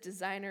expensive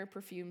designer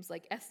perfumes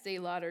like Estee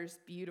Lauder's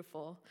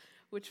Beautiful,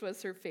 which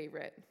was her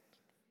favorite.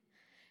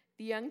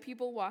 The young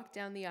people walked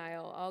down the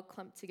aisle, all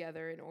clumped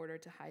together in order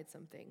to hide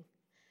something.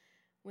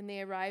 When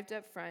they arrived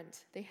up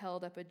front, they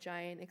held up a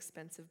giant,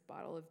 expensive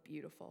bottle of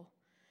Beautiful,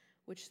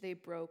 which they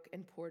broke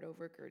and poured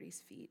over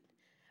Gertie's feet,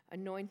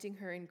 anointing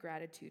her in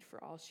gratitude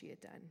for all she had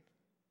done.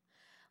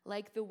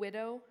 Like the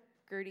widow,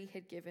 Gertie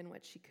had given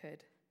what she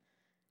could.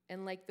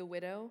 And like the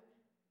widow,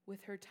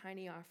 with her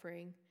tiny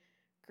offering,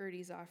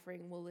 Gertie's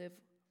offering will live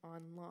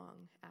on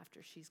long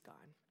after she's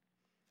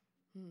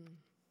gone.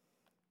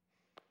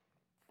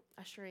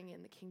 Ushering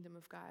in the kingdom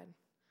of God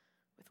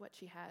with what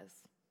she has,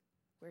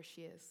 where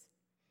she is.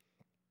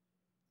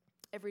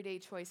 Everyday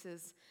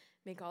choices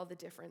make all the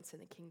difference in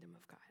the kingdom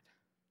of God.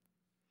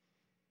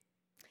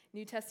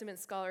 New Testament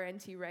scholar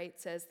N.T. Wright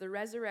says, the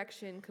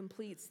resurrection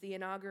completes the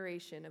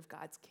inauguration of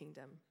God's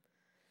kingdom.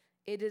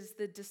 It is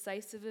the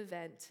decisive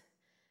event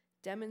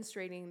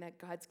demonstrating that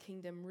God's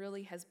kingdom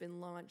really has been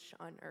launched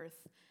on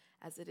earth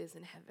as it is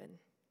in heaven.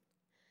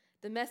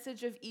 The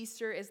message of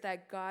Easter is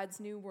that God's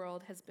new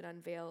world has been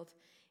unveiled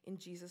in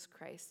Jesus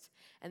Christ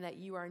and that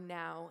you are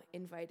now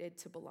invited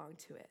to belong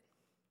to it.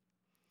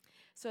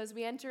 So as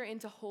we enter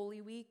into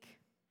Holy Week,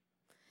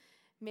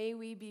 may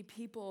we be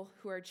people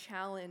who are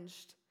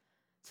challenged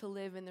to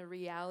live in the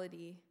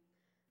reality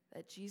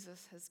that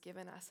Jesus has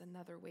given us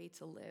another way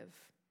to live,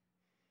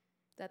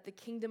 that the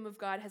kingdom of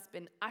God has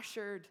been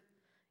ushered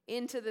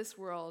into this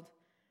world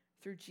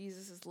through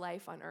Jesus'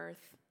 life on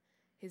earth,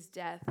 his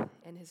death,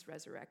 and his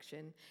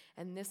resurrection.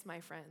 And this, my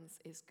friends,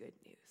 is good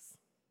news.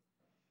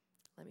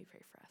 Let me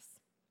pray for us.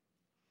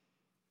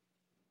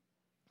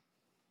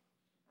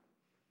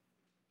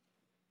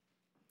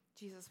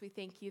 Jesus, we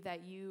thank you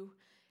that you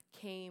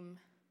came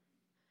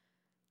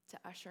to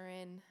usher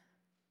in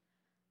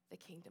the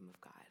kingdom of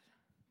God.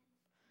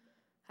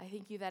 I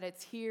thank you that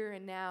it's here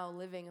and now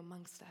living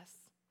amongst us.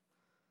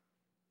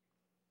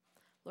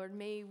 Lord,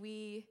 may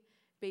we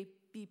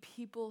be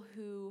people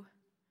who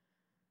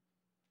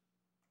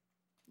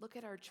look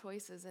at our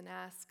choices and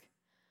ask,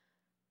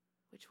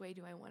 which way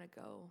do I want to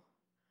go?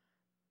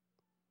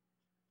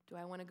 Do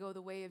I want to go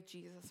the way of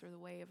Jesus or the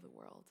way of the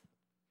world?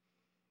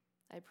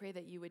 I pray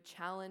that you would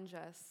challenge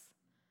us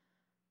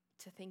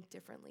to think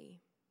differently,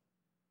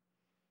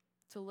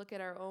 to look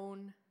at our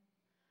own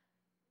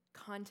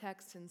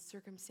context and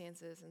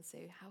circumstances and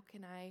say, how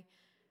can I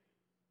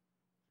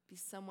be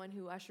someone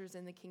who ushers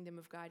in the kingdom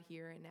of God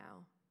here and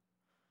now?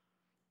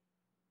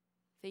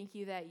 Thank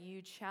you that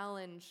you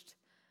challenged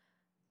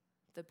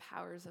the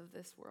powers of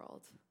this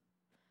world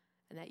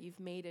and that you've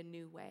made a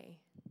new way.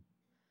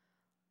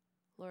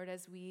 Lord,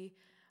 as we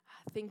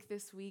think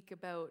this week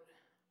about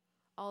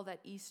all that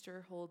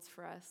Easter holds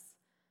for us,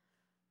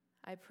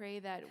 I pray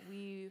that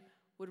we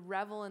would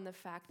revel in the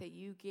fact that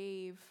you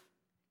gave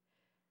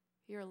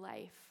your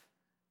life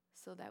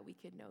so that we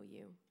could know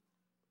you,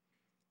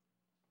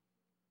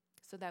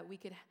 so that we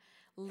could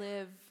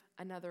live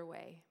another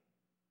way.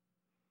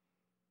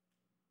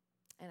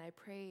 And I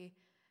pray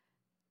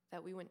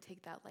that we wouldn't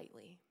take that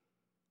lightly.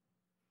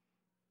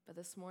 But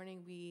this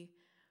morning we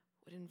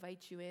would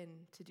invite you in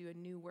to do a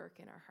new work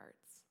in our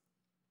hearts.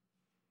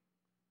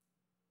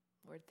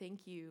 Lord,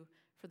 thank you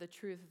for the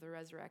truth of the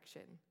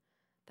resurrection,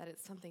 that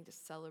it's something to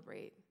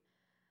celebrate,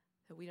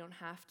 that we don't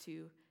have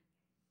to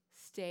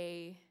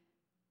stay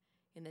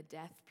in the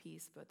death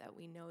piece, but that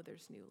we know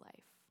there's new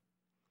life.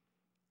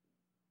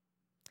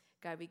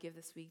 God, we give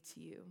this week to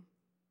you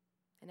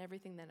and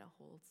everything that it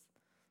holds.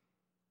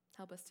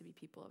 Help us to be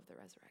people of the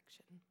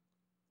resurrection.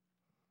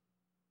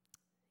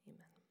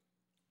 Amen.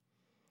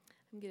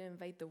 I'm going to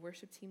invite the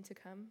worship team to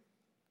come.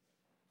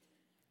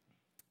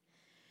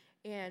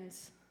 And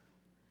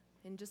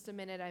in just a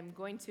minute, I'm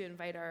going to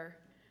invite our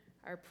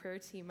prayer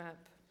team up.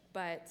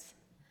 But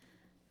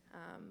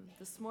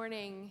this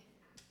morning,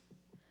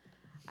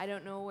 I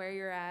don't know where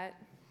you're at.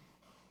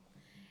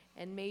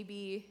 And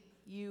maybe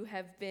you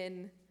have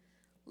been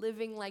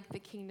living like the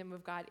kingdom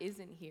of God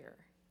isn't here.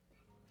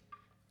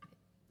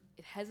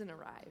 It hasn't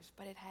arrived,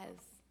 but it has.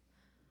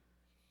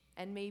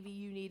 And maybe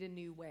you need a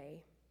new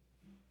way.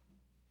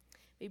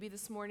 Maybe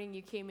this morning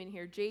you came in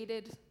here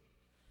jaded,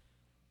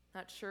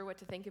 not sure what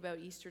to think about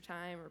Easter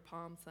time or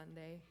Palm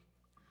Sunday.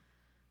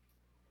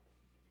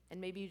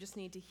 And maybe you just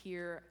need to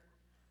hear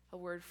a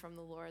word from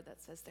the Lord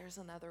that says, there's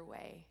another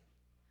way.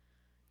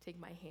 Take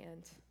my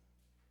hand.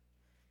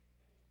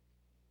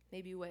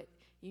 Maybe what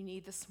you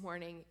need this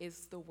morning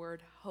is the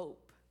word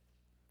hope.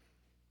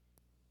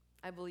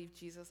 I believe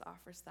Jesus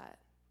offers that.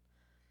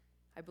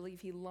 I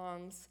believe he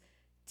longs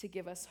to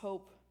give us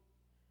hope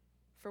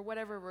for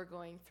whatever we're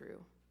going through.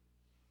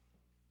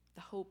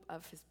 The hope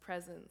of his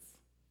presence.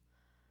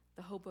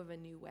 The hope of a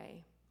new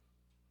way.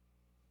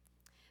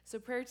 So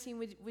prayer team,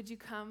 would you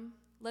come?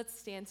 Let's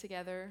stand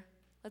together.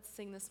 Let's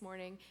sing this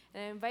morning.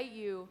 And I invite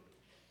you,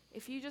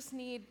 if you just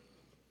need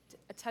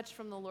a touch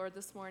from the Lord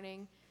this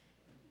morning,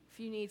 if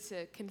you need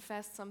to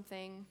confess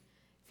something,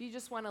 if if you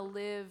just want to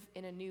live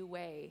in a new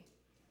way,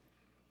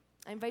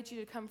 I invite you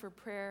to come for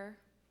prayer.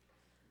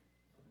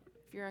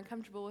 If you're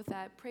uncomfortable with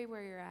that, pray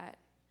where you're at.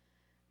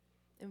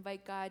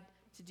 Invite God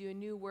to do a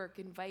new work.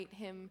 Invite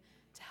him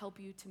to help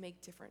you to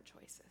make different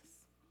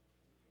choices.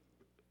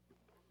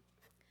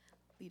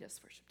 Lead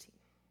us, worship team.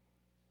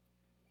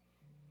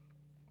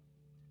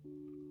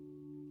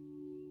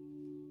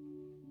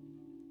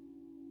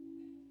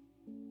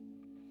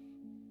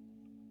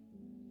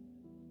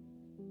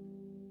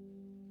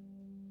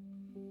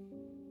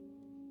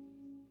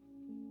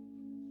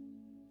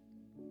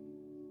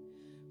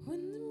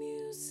 When the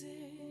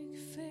music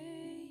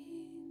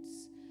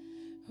fades,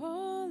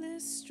 all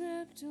is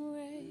stripped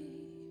away,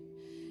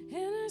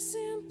 and I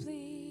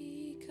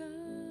simply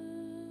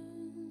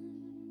come,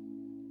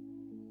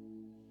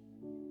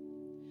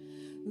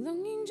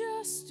 longing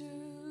just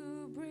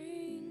to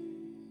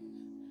bring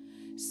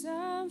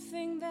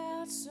something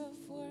that's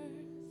of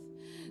worth,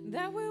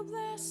 that will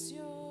bless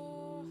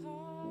your heart.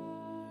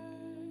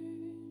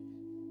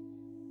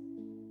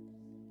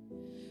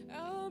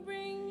 I'll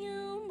bring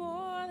you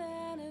more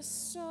than a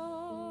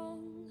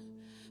song,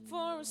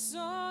 for a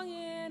song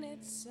in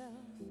itself,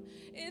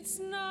 it's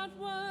not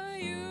what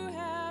you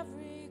have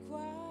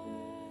required.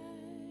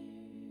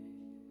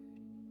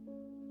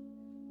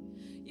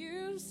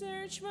 You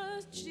search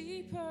much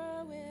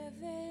deeper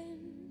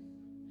within,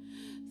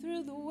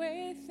 through the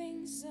way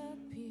things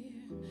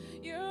appear.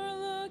 You're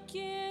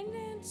looking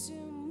into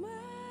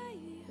my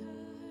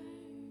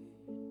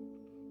heart.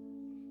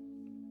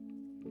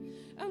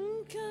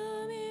 I'm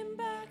coming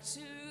back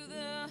to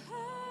the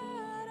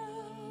heart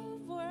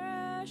of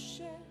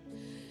worship,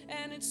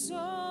 and it's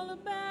all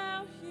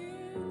about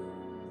you.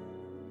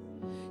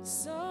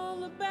 It's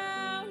all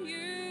about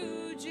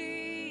you,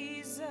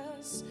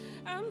 Jesus.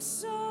 I'm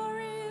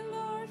sorry,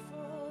 Lord,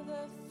 for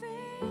the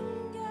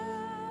thing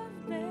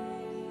I've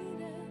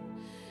made it,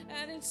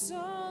 and it's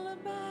all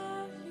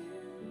about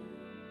you.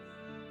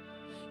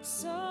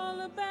 It's all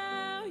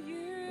about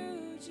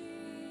you,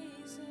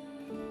 Jesus.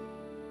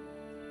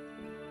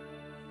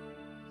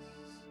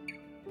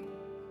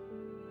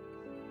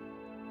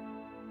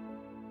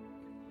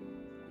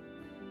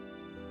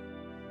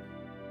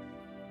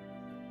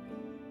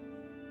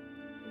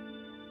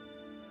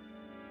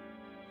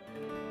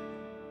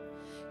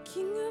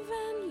 King of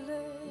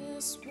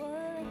endless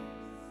worth,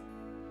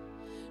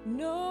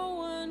 no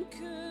one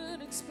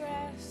could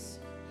express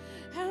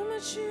how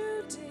much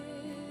you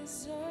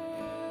deserve.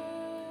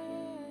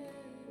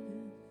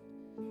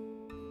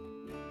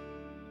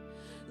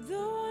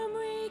 Though I'm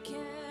weak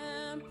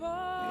and poor,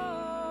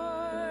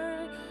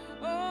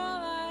 all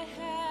I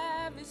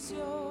have is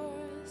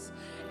yours,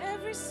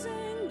 every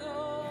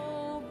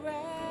single breath.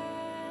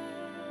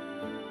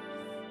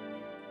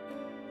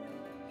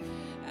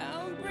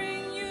 I'll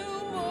bring you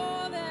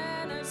more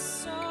than a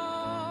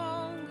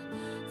song,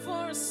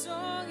 for a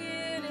song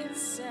in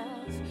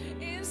itself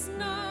is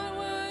not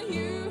what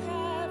you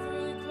have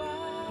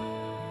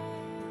required.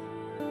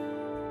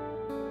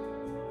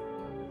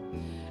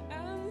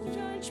 I'll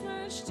judge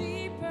much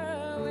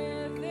deeper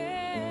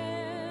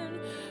within,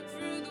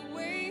 through the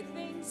way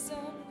things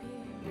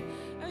appear.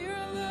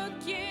 You're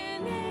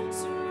looking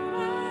into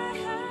my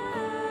heart.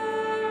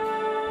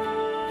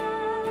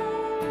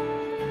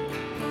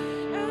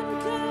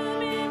 I'm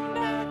coming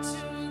back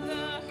to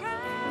the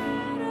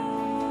heart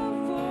of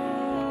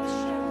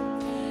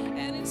worship,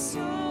 and it's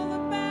all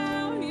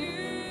about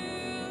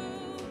you.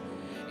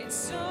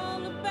 It's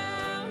all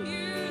about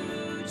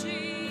you,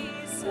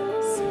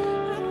 Jesus.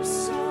 I'm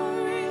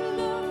sorry,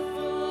 Lord,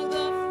 for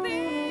the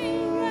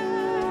thing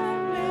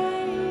I've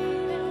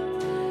made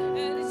it,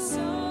 and it's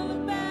all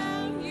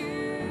about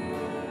you.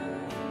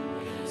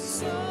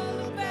 It's all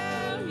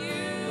about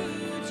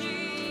you,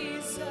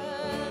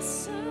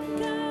 Jesus. I'm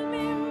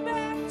coming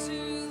back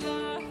to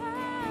the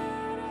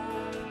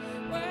heart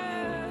of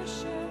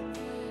worship,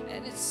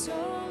 and it's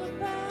all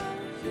about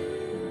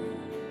you.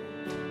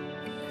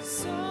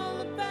 It's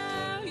all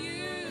about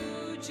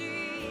you,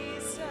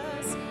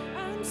 Jesus.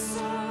 I'm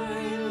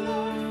sorry,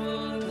 Lord,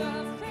 for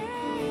the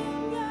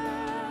thing I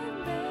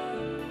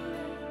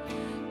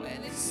made,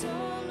 when it's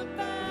all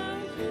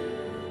about you.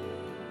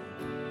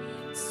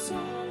 It's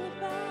all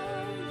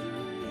about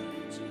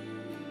you,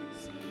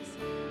 Jesus.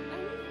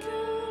 I'm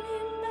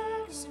coming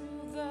back to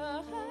the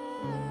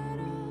heart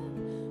of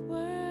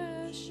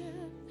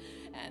worship,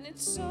 and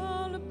it's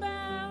all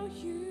about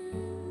you.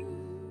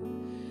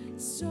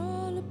 It's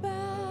all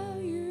about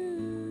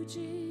you,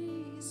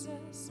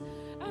 Jesus.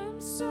 I'm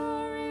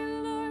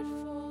sorry, Lord,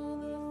 for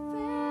the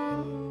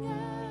thing I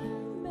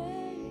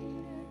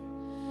made,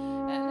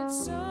 and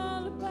it's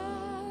all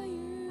about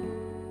you.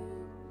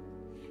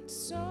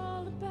 It's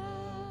all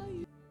about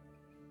you.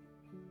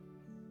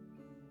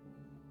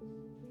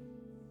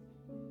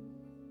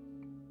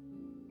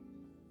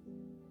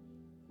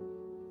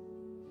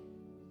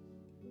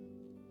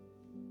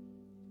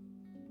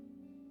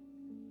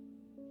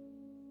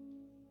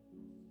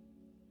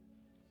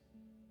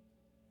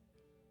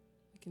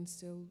 I can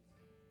still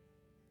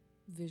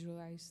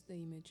visualize the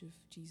image of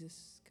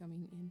Jesus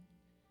coming in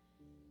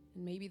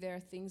And maybe there are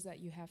things that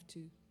you have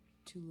to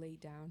lay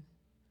down.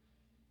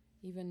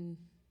 Even,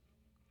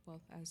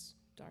 well, as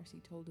Darcy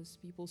told us,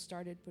 people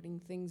started putting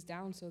things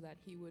down so that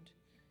he would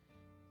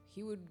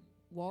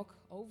walk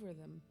over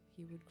them.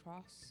 He would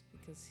cross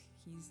because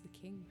he's the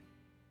king.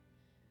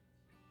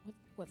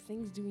 What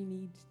things do we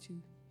need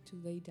to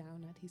lay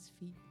down at his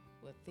feet?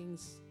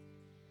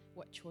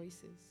 What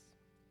choices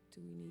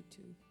do we need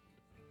to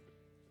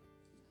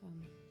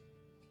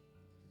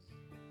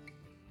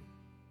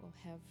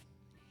have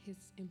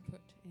his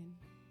input in?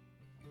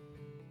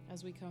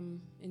 As we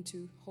come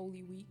into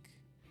Holy Week,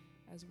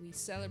 as we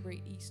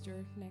celebrate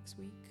Easter next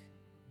week,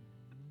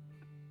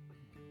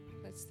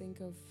 let's think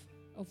of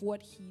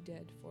what he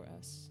did for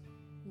us,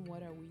 and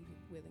what are we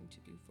willing to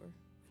do for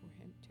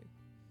him too.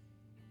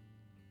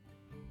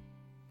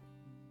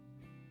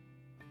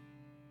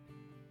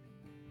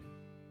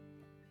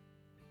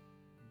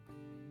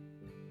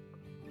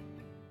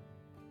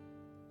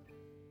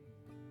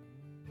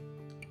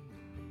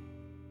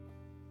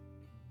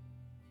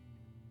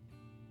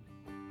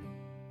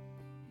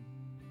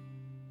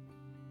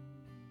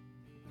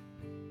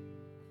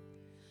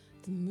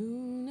 The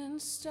moon and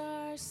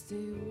stars,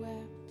 they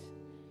wept.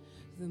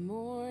 The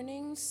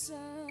morning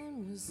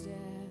sun was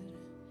dead.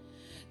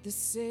 The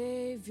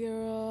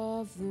Savior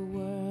of the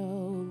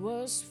world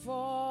was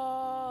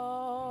fallen.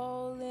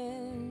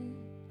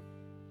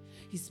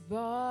 His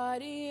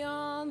body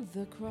on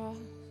the cross,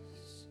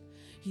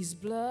 his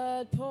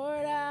blood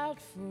poured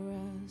out for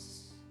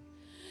us.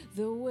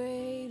 The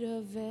weight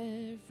of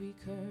every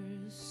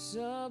curse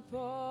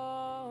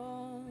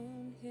upon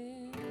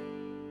him.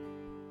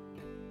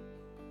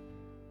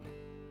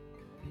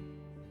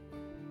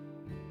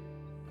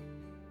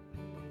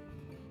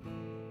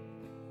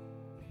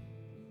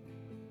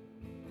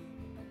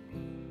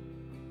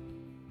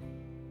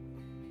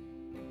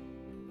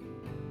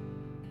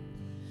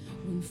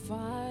 One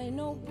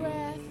final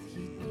breath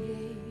he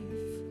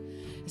gave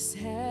as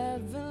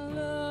heaven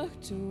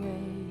looked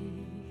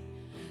away.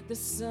 The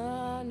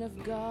Son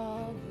of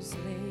God was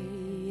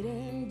laid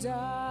in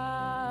darkness.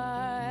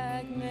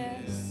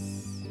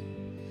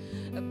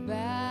 A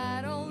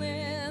battle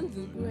in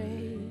the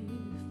grave.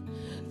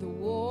 The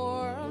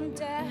war on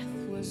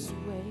death was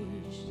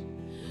waged.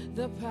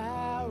 The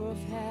power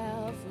of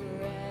hell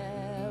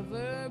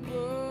forever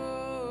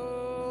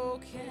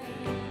broken.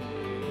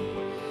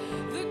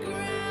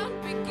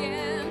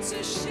 Began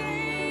to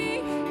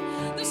shake,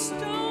 the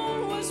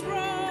stone was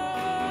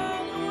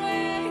rolled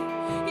away.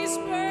 His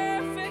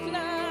perfect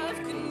love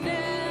could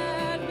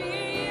never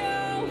be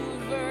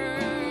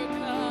overcome.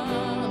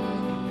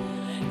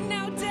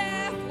 Now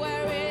death,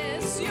 where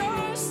is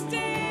your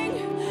sting?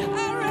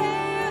 A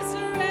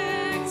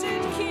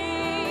resurrected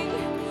King,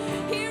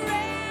 he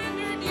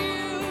rendered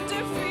you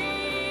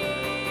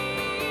defeated.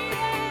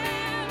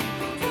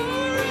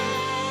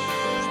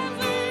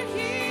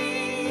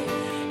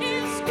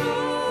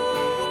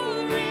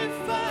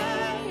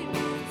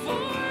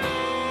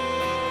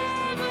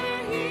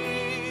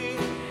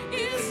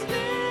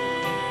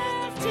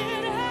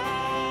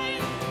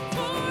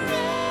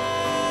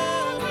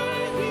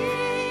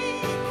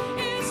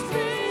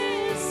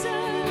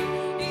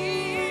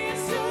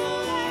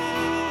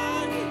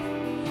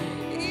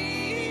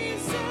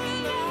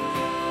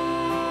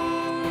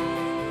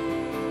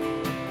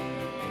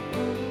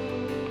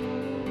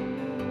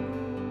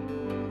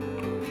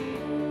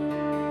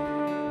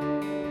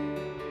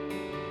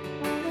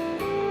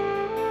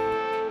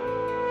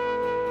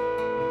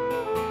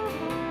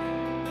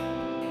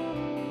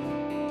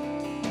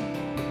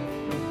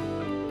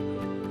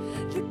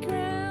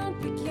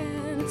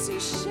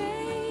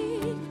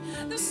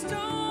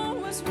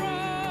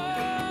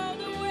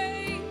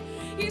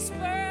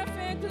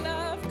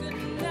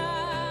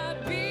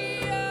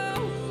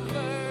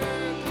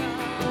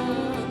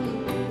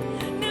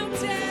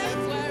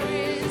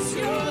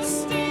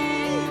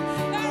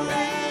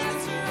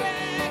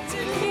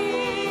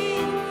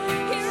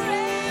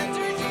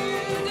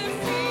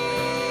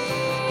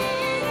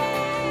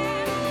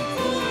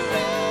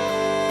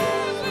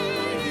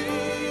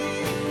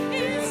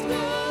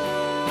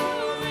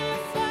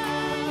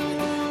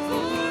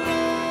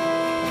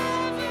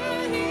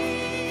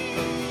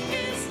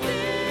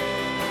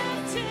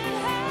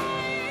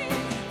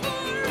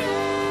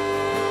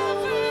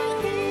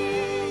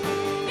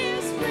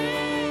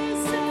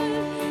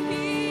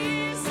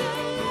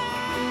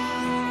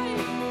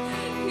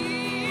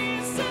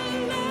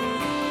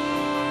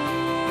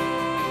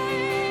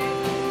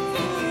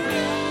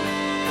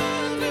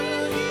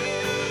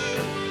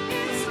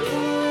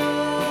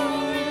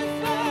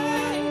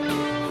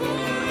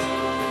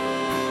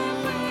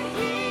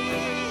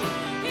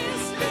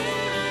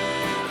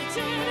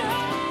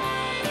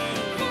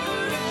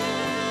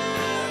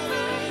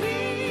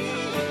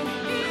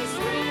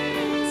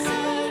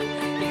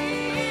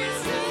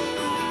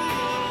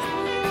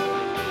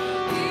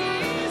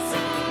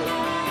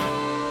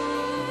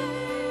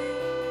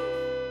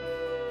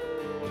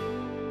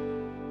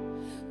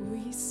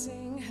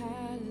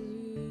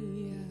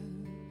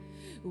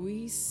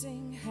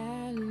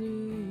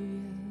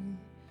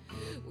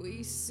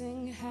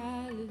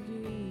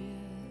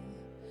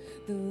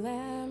 The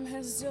Lamb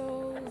has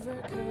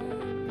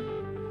overcome.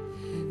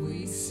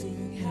 We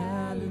sing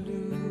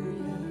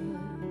hallelujah.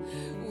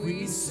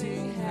 We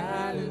sing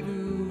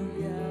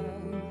hallelujah.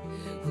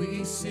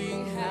 We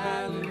sing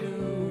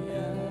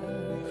hallelujah.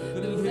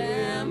 The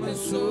Lamb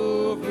has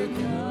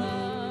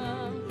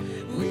overcome.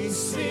 We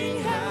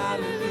sing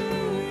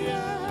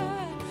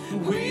hallelujah.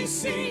 We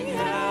sing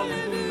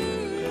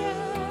hallelujah.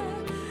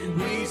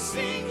 We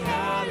sing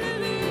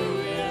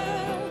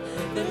hallelujah.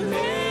 The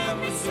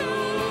Lamb is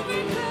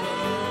overcome.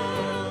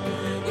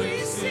 We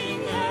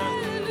sing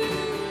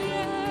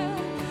hallelujah.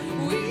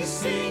 We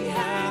sing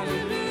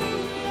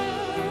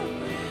hallelujah.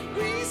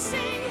 We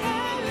sing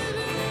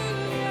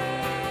hallelujah.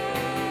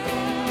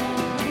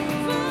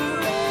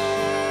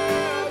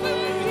 Forever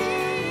He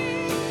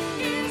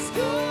is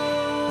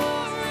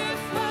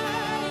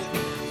glorified.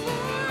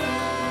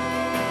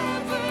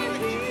 Forever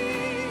He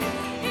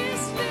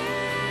is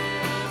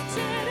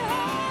lifted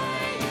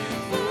high.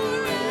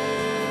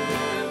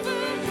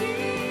 Forever He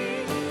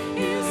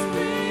is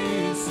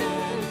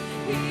risen.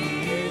 He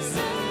is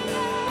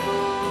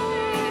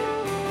alive.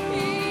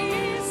 He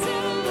is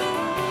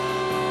alive.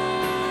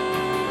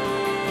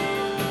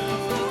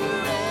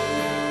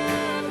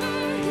 Forever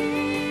He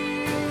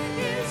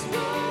is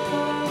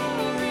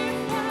glorified.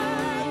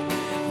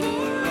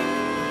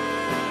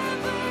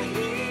 Forever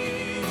He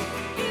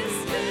is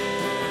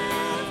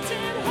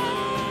lifted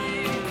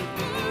high.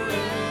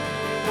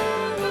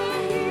 Forever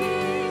He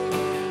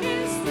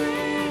is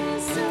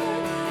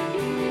risen.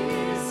 He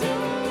is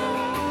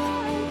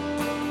alive. He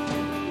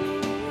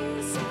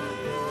is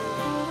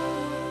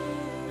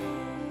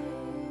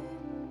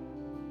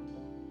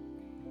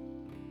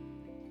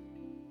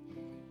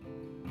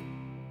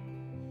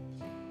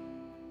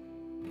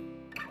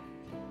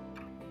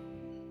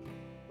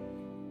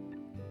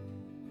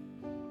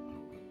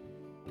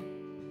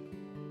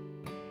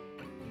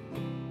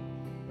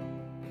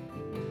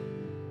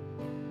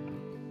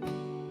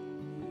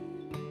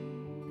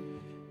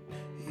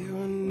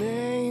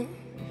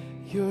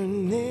Your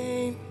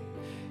name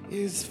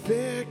is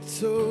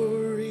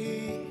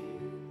victory.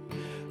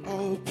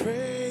 All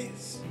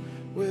praise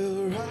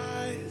will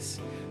rise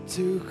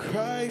to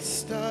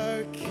Christ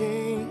our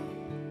King.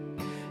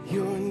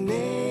 Your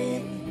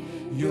name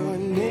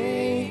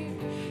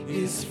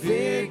is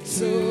victory.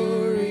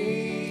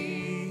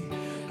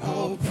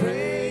 All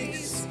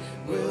praise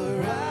will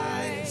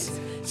rise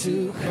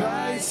to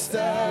Christ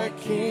our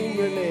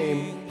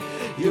King.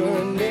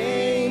 Your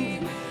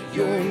name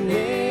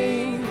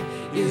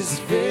is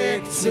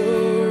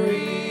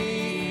victory.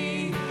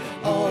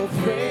 All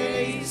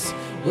praise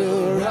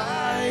will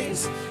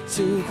rise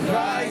to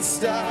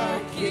Christ our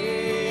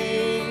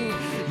King.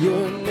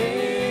 Your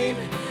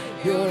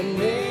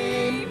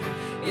name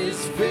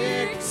is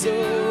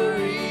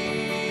victory.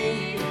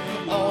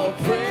 All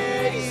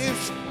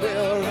praise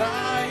will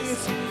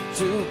rise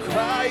to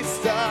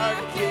Christ our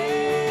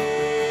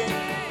King.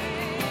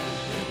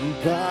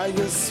 By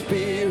your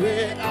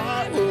Spirit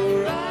I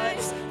will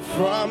rise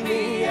from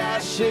the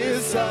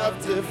ashes of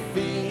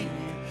defeat.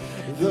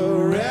 The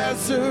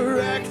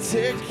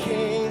resurrected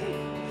King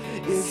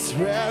is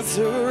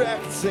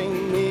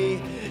resurrecting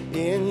me.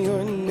 In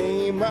your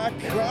name I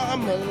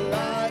come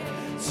alive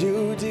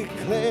to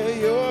declare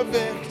your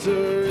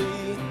victory.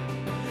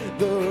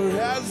 The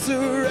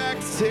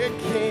resurrected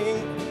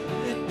King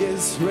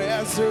is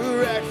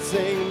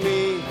resurrecting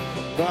me.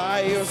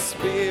 By your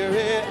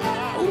Spirit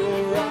I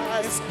will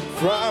rise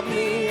from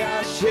the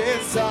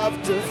ashes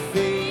of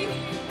defeat.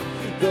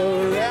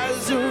 The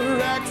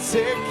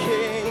resurrected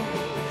King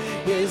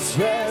is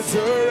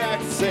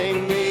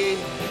resurrecting me.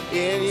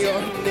 In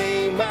your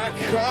name I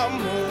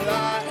come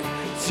alive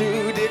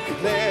to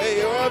declare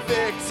your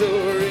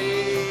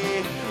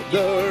victory.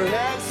 The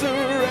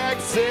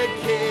resurrected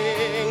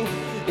King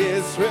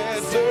is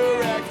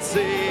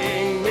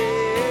resurrecting me.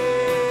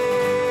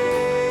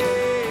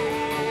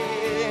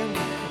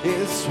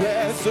 Is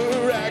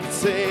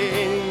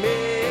resurrecting me.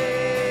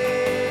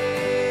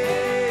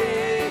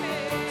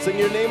 Sing,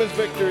 your name is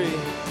victory.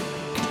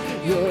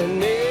 Your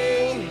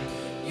name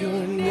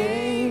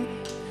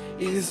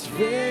is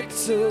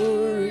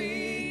victory.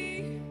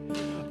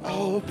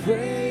 All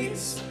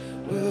praise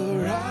will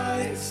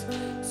rise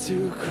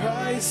to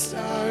Christ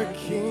our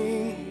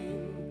King.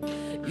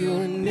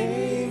 Your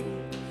name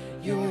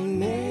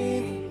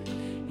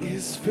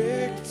is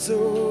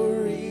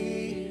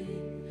victory.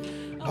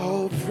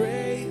 All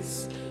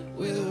praise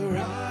will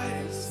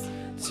rise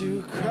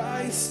to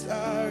Christ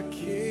our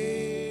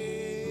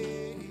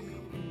King.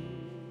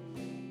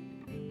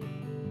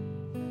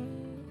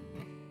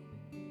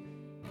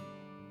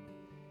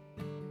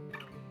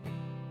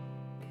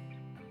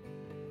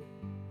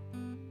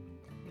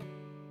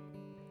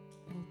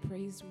 All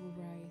praise will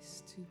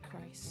rise to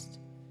Christ,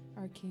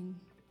 our King.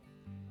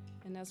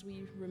 And as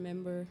we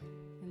remember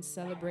and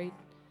celebrate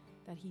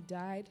that he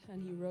died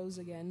and he rose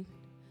again,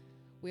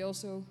 we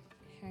also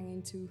hang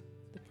into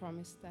the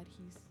promise that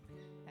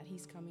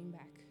he's coming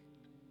back.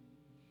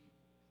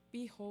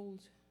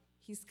 Behold,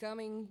 he's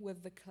coming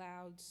with the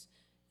clouds,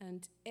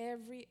 and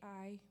every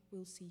eye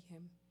will see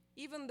him,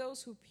 even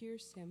those who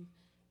pierced him,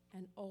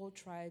 and all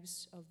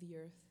tribes of the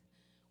earth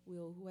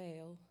will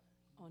wail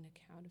on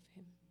account of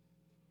him.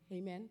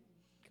 Amen.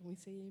 Can we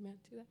say amen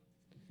to that?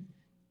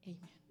 Amen.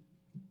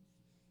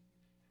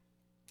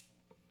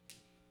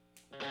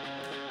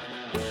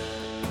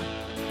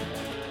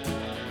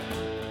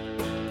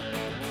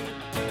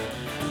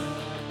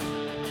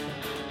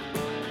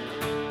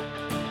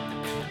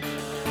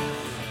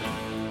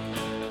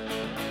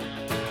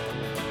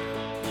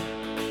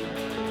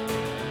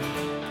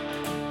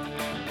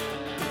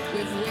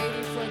 We've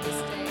waited for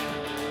this day.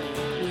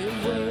 We've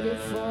waited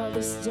for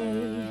this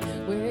day.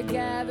 We're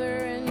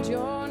gathering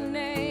your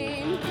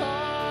name,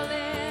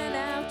 calling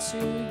out to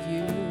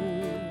you.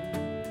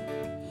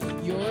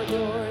 Your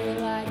glory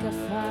like a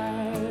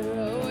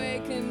fire,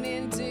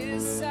 awakening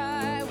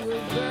desire,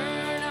 will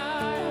burn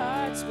our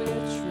hearts with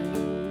truth.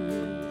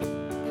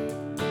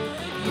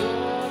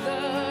 You're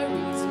the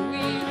reason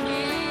we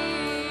live.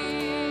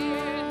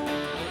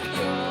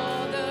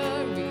 You're the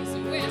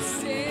reason we're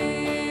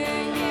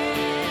singing.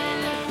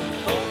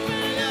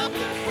 Open up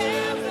the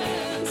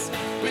heavens,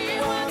 we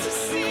want to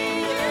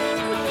see you.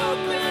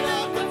 Open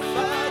up the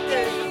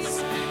floodgates,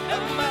 a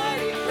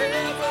mighty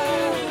river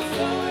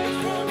flowing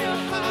from your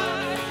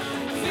heart,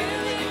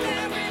 filling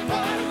every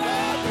part of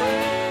our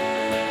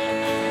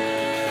praise.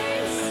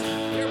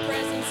 Your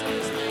presence in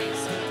this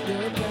place,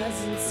 your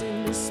presence in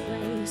this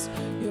place,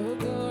 your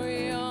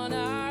glory on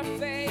our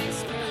face.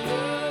 We're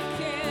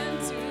looking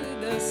to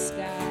the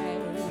sky,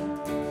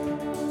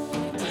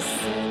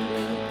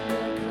 descending in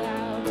the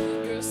cloud.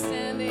 You're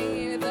standing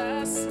with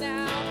us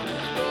now,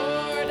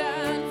 Lord,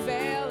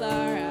 unveil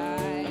our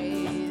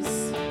eyes.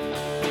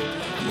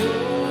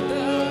 You're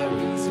the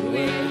reason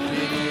we're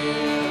here.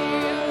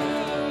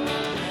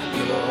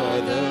 You're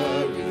the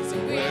reason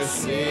we're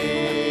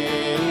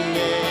singing.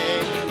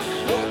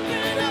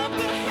 Open up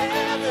the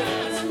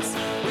heavens,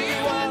 we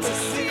want to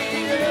see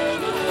you.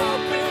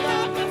 Open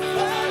up the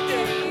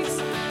floodgates,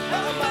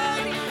 a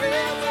mighty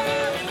river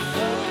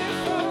flowing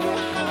from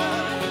your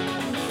heart,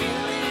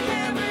 filling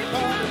every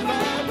part of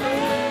our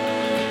praise.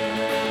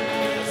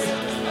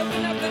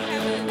 Open up the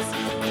heavens.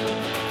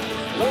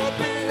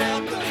 Open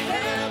up the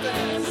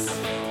heavens,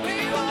 we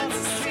want to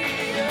see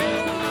you.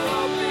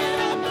 Open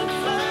up the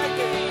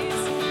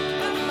floodgates,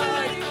 a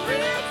mighty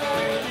river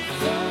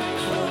flowing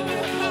from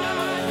your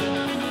heart,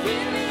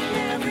 filling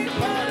every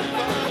part of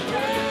our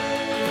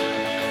praise.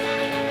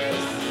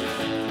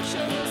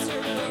 Show us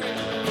your glory.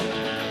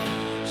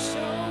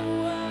 Show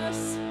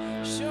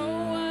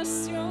us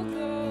your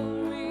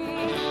glory.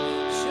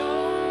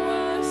 Show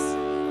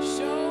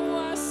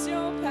us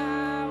your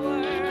power.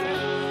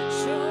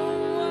 Show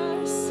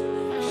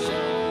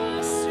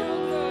us your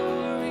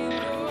glory,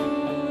 Lord.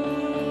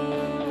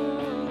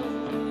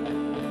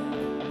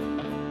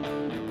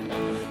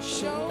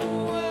 Show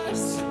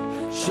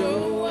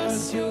us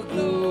your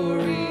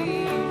glory.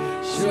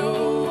 Show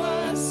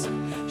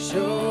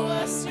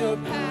us your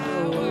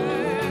power.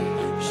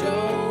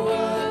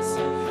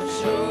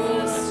 Show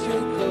us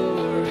your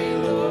glory,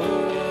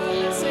 Lord.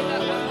 Let's say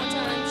that one more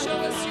time. Show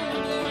us your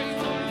glory,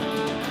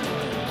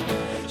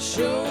 Lord.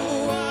 Show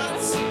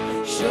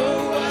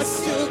us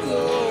your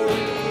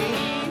glory.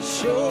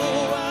 Show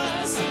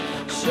us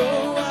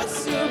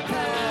your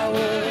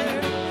power.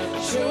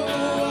 Show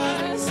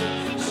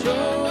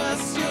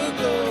us your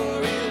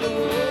glory,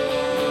 Lord.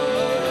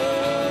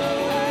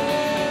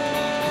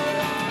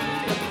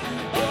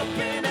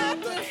 Open up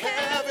the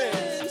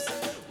heavens,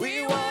 we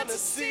want to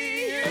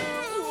see you.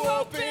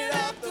 Open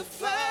up the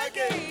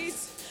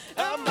floodgates,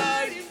 a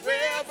mighty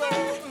river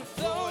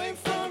flowing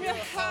from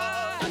your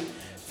heart,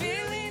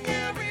 filling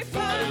every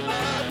part of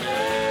our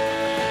praise.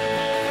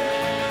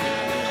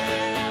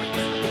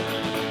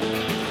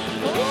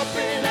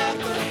 Open up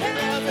the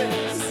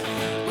heavens,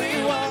 we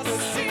want to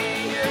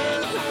see you.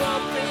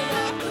 Open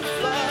up the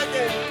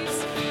floodgates,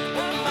 a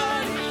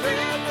mighty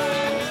river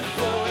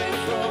flowing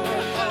from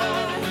your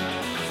heart,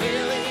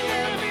 filling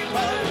every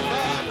part of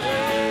our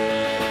praise.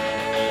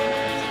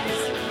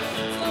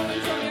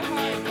 Flowing from your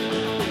heart,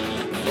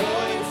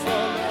 flowing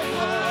from your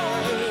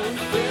heart,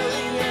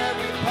 filling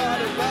every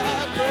part of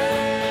our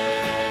praise.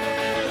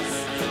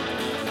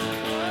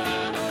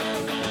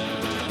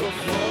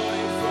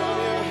 Flowing from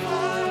your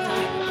heart,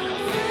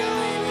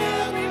 filling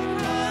every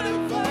part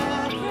of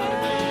our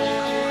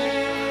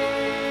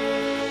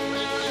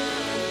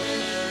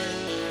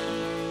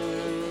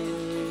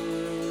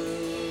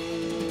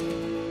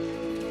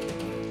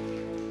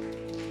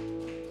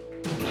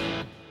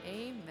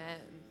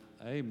Amen.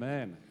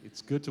 Amen.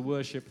 It's good to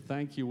worship.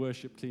 Thank you,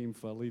 worship team,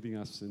 for leading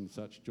us in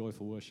such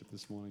joyful worship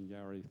this morning.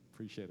 Gary,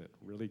 appreciate it.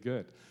 Really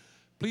good.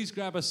 Please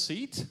grab a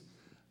seat.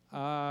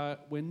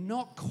 We're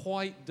not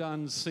quite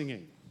done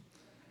singing.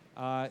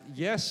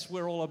 Yes,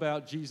 we're all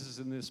about Jesus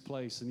in this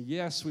place, and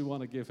yes, we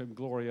want to give him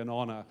glory and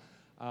honor.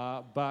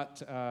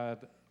 But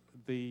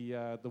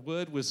the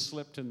word was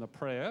slipped in the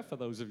prayer, for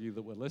those of you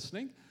that were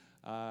listening,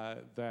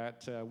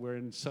 that we're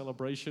in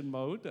celebration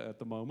mode at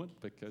the moment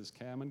because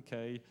Cam and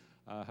Kay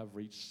have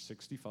reached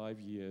 65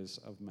 years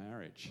of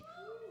marriage.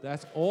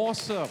 That's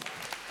awesome.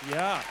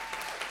 Yeah.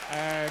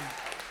 And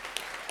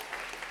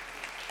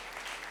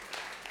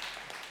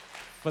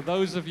for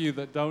those of you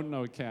that don't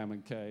know Cam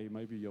and Kay,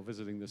 maybe you're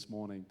visiting this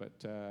morning,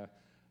 but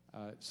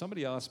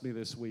somebody asked me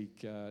this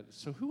week,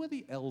 so who are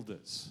the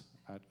elders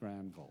at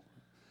Granville?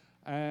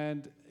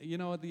 And, you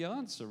know, the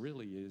answer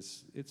really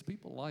is it's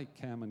people like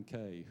Cam and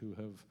Kay who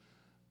have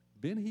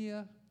been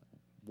here,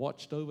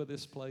 watched over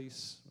this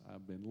place,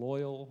 been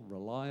loyal,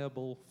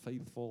 reliable,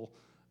 faithful,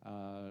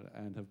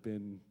 and have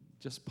been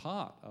just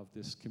part of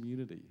this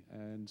community.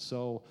 And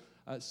so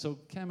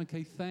Cam and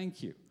Kay,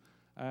 thank you.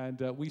 And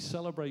we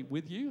celebrate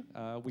with you.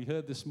 We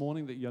heard this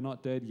morning that you're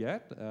not dead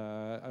yet.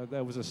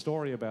 There was a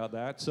story about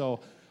that.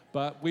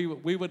 But we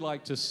would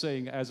like to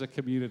sing as a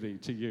community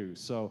to you.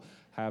 So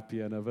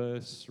happy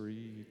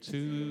anniversary to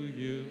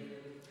you.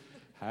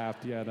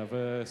 Happy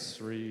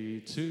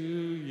anniversary to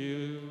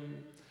you.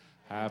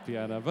 Happy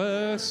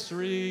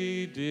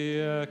anniversary,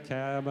 dear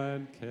Cam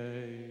and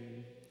Kay.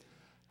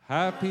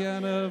 Happy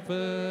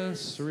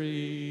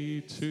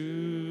anniversary to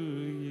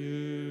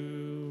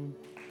you.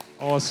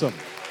 Awesome.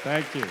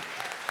 Thank you.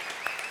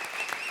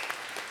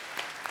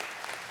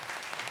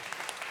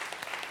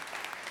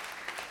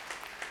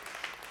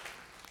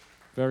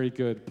 Very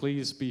good.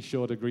 Please be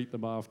sure to greet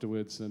them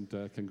afterwards and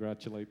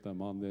congratulate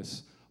them on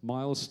this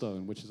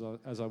milestone, which is,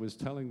 as I was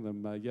telling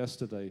them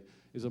yesterday,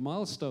 is a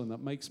milestone that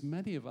makes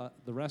many of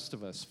the rest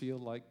of us feel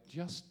like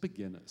just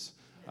beginners.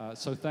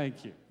 So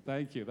thank you.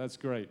 Thank you. That's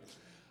great.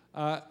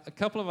 A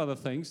couple of other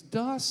things.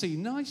 Darcy,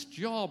 nice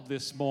job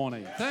this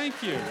morning.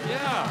 Thank you.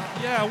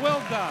 Yeah, well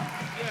done.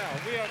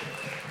 Yeah,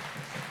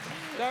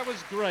 that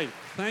was great.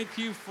 Thank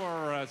you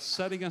for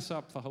setting us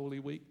up for Holy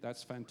Week.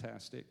 That's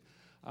fantastic.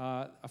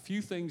 A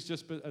few things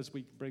just as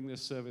we bring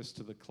this service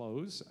to the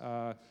close.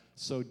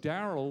 So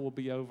Daryl will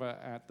be over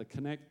at the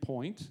Connect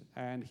Point,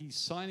 and he's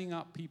signing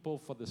up people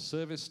for the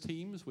service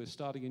teams. We're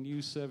starting a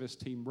new service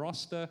team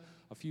roster.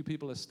 A few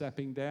people are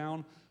stepping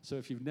down. So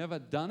if you've never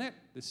done it,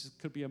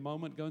 could be a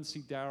moment. Go and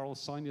see Daryl.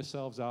 Sign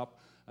yourselves up.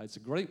 It's a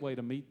great way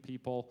to meet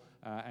people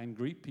and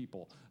greet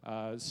people.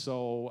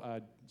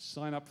 So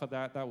sign up for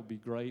that. That would be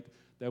great.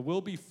 There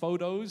will be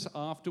photos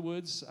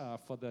afterwards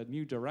for the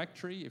new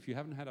directory. If you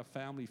haven't had a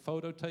family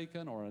photo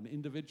taken or an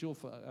individual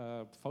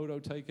photo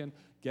taken,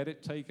 get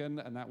it taken,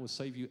 and that will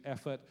save you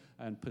effort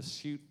and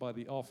pursuit by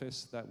the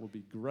office. That will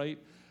be great.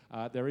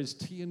 There is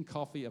tea and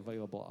coffee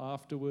available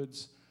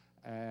afterwards.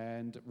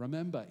 And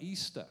remember,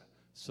 Easter.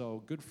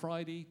 So Good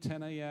Friday,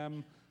 10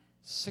 a.m.,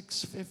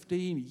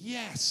 6:15,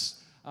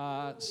 yes!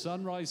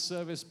 Sunrise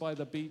service by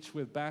the beach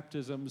with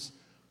baptisms,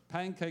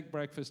 pancake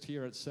breakfast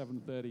here at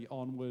 7:30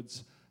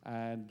 onwards,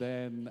 and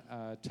then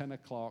 10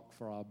 o'clock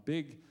for our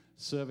big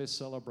service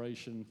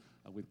celebration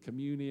with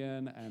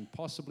communion and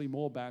possibly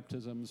more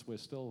baptisms. We're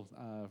still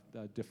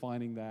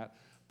defining that,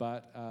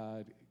 but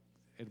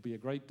it'll be a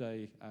great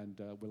day, and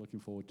we're looking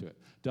forward to it.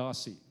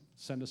 Darcy,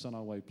 send us on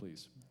our way,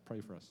 please.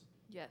 Pray for us.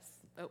 Yes.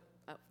 Oh,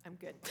 I'm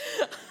good.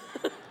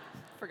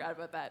 Forgot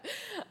about that.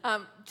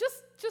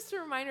 Just a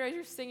reminder as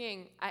you're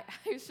singing, I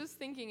was just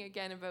thinking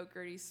again about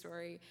Gertie's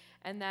story,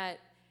 and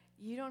that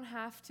you don't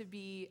have to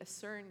be a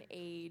certain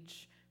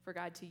age for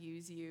God to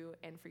use you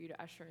and for you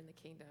to usher in the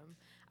kingdom.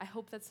 I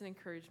hope that's an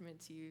encouragement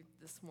to you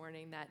this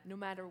morning, that no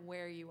matter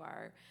where you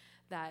are,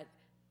 that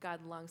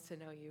God longs to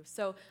know you.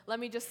 So let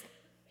me just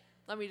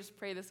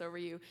pray this over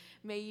you.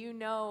 May you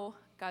know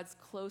God's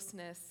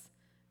closeness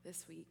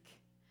this week.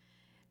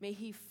 May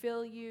he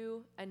fill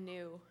you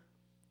anew.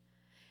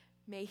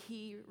 May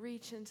he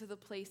reach into the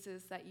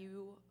places that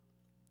you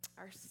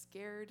are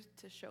scared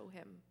to show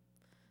him.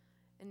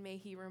 And may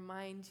he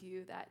remind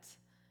you that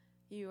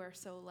you are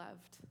so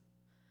loved.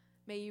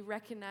 May you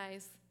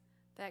recognize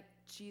that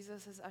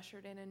Jesus has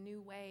ushered in a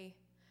new way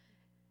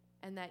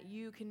and that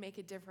you can make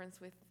a difference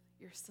with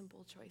your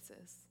simple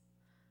choices.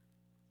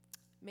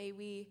 May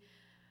we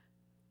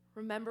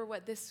remember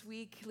what this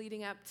week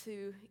leading up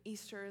to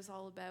Easter is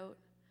all about.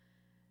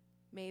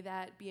 May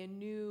that be a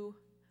new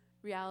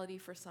reality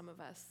for some of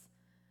us.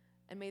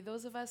 And may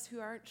those of us who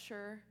aren't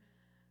sure,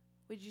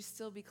 would you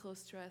still be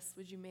close to us?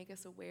 Would you make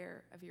us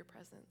aware of your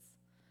presence?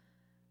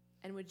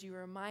 And would you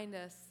remind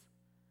us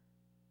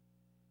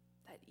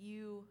that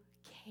you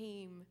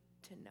came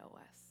to know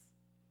us?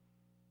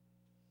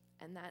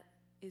 And that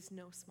is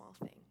no small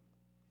thing.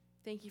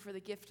 Thank you for the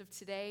gift of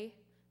today.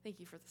 Thank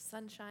you for the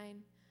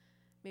sunshine.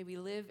 May we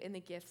live in the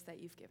gifts that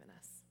you've given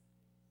us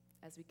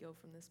as we go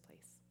from this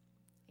place.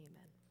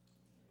 Amen.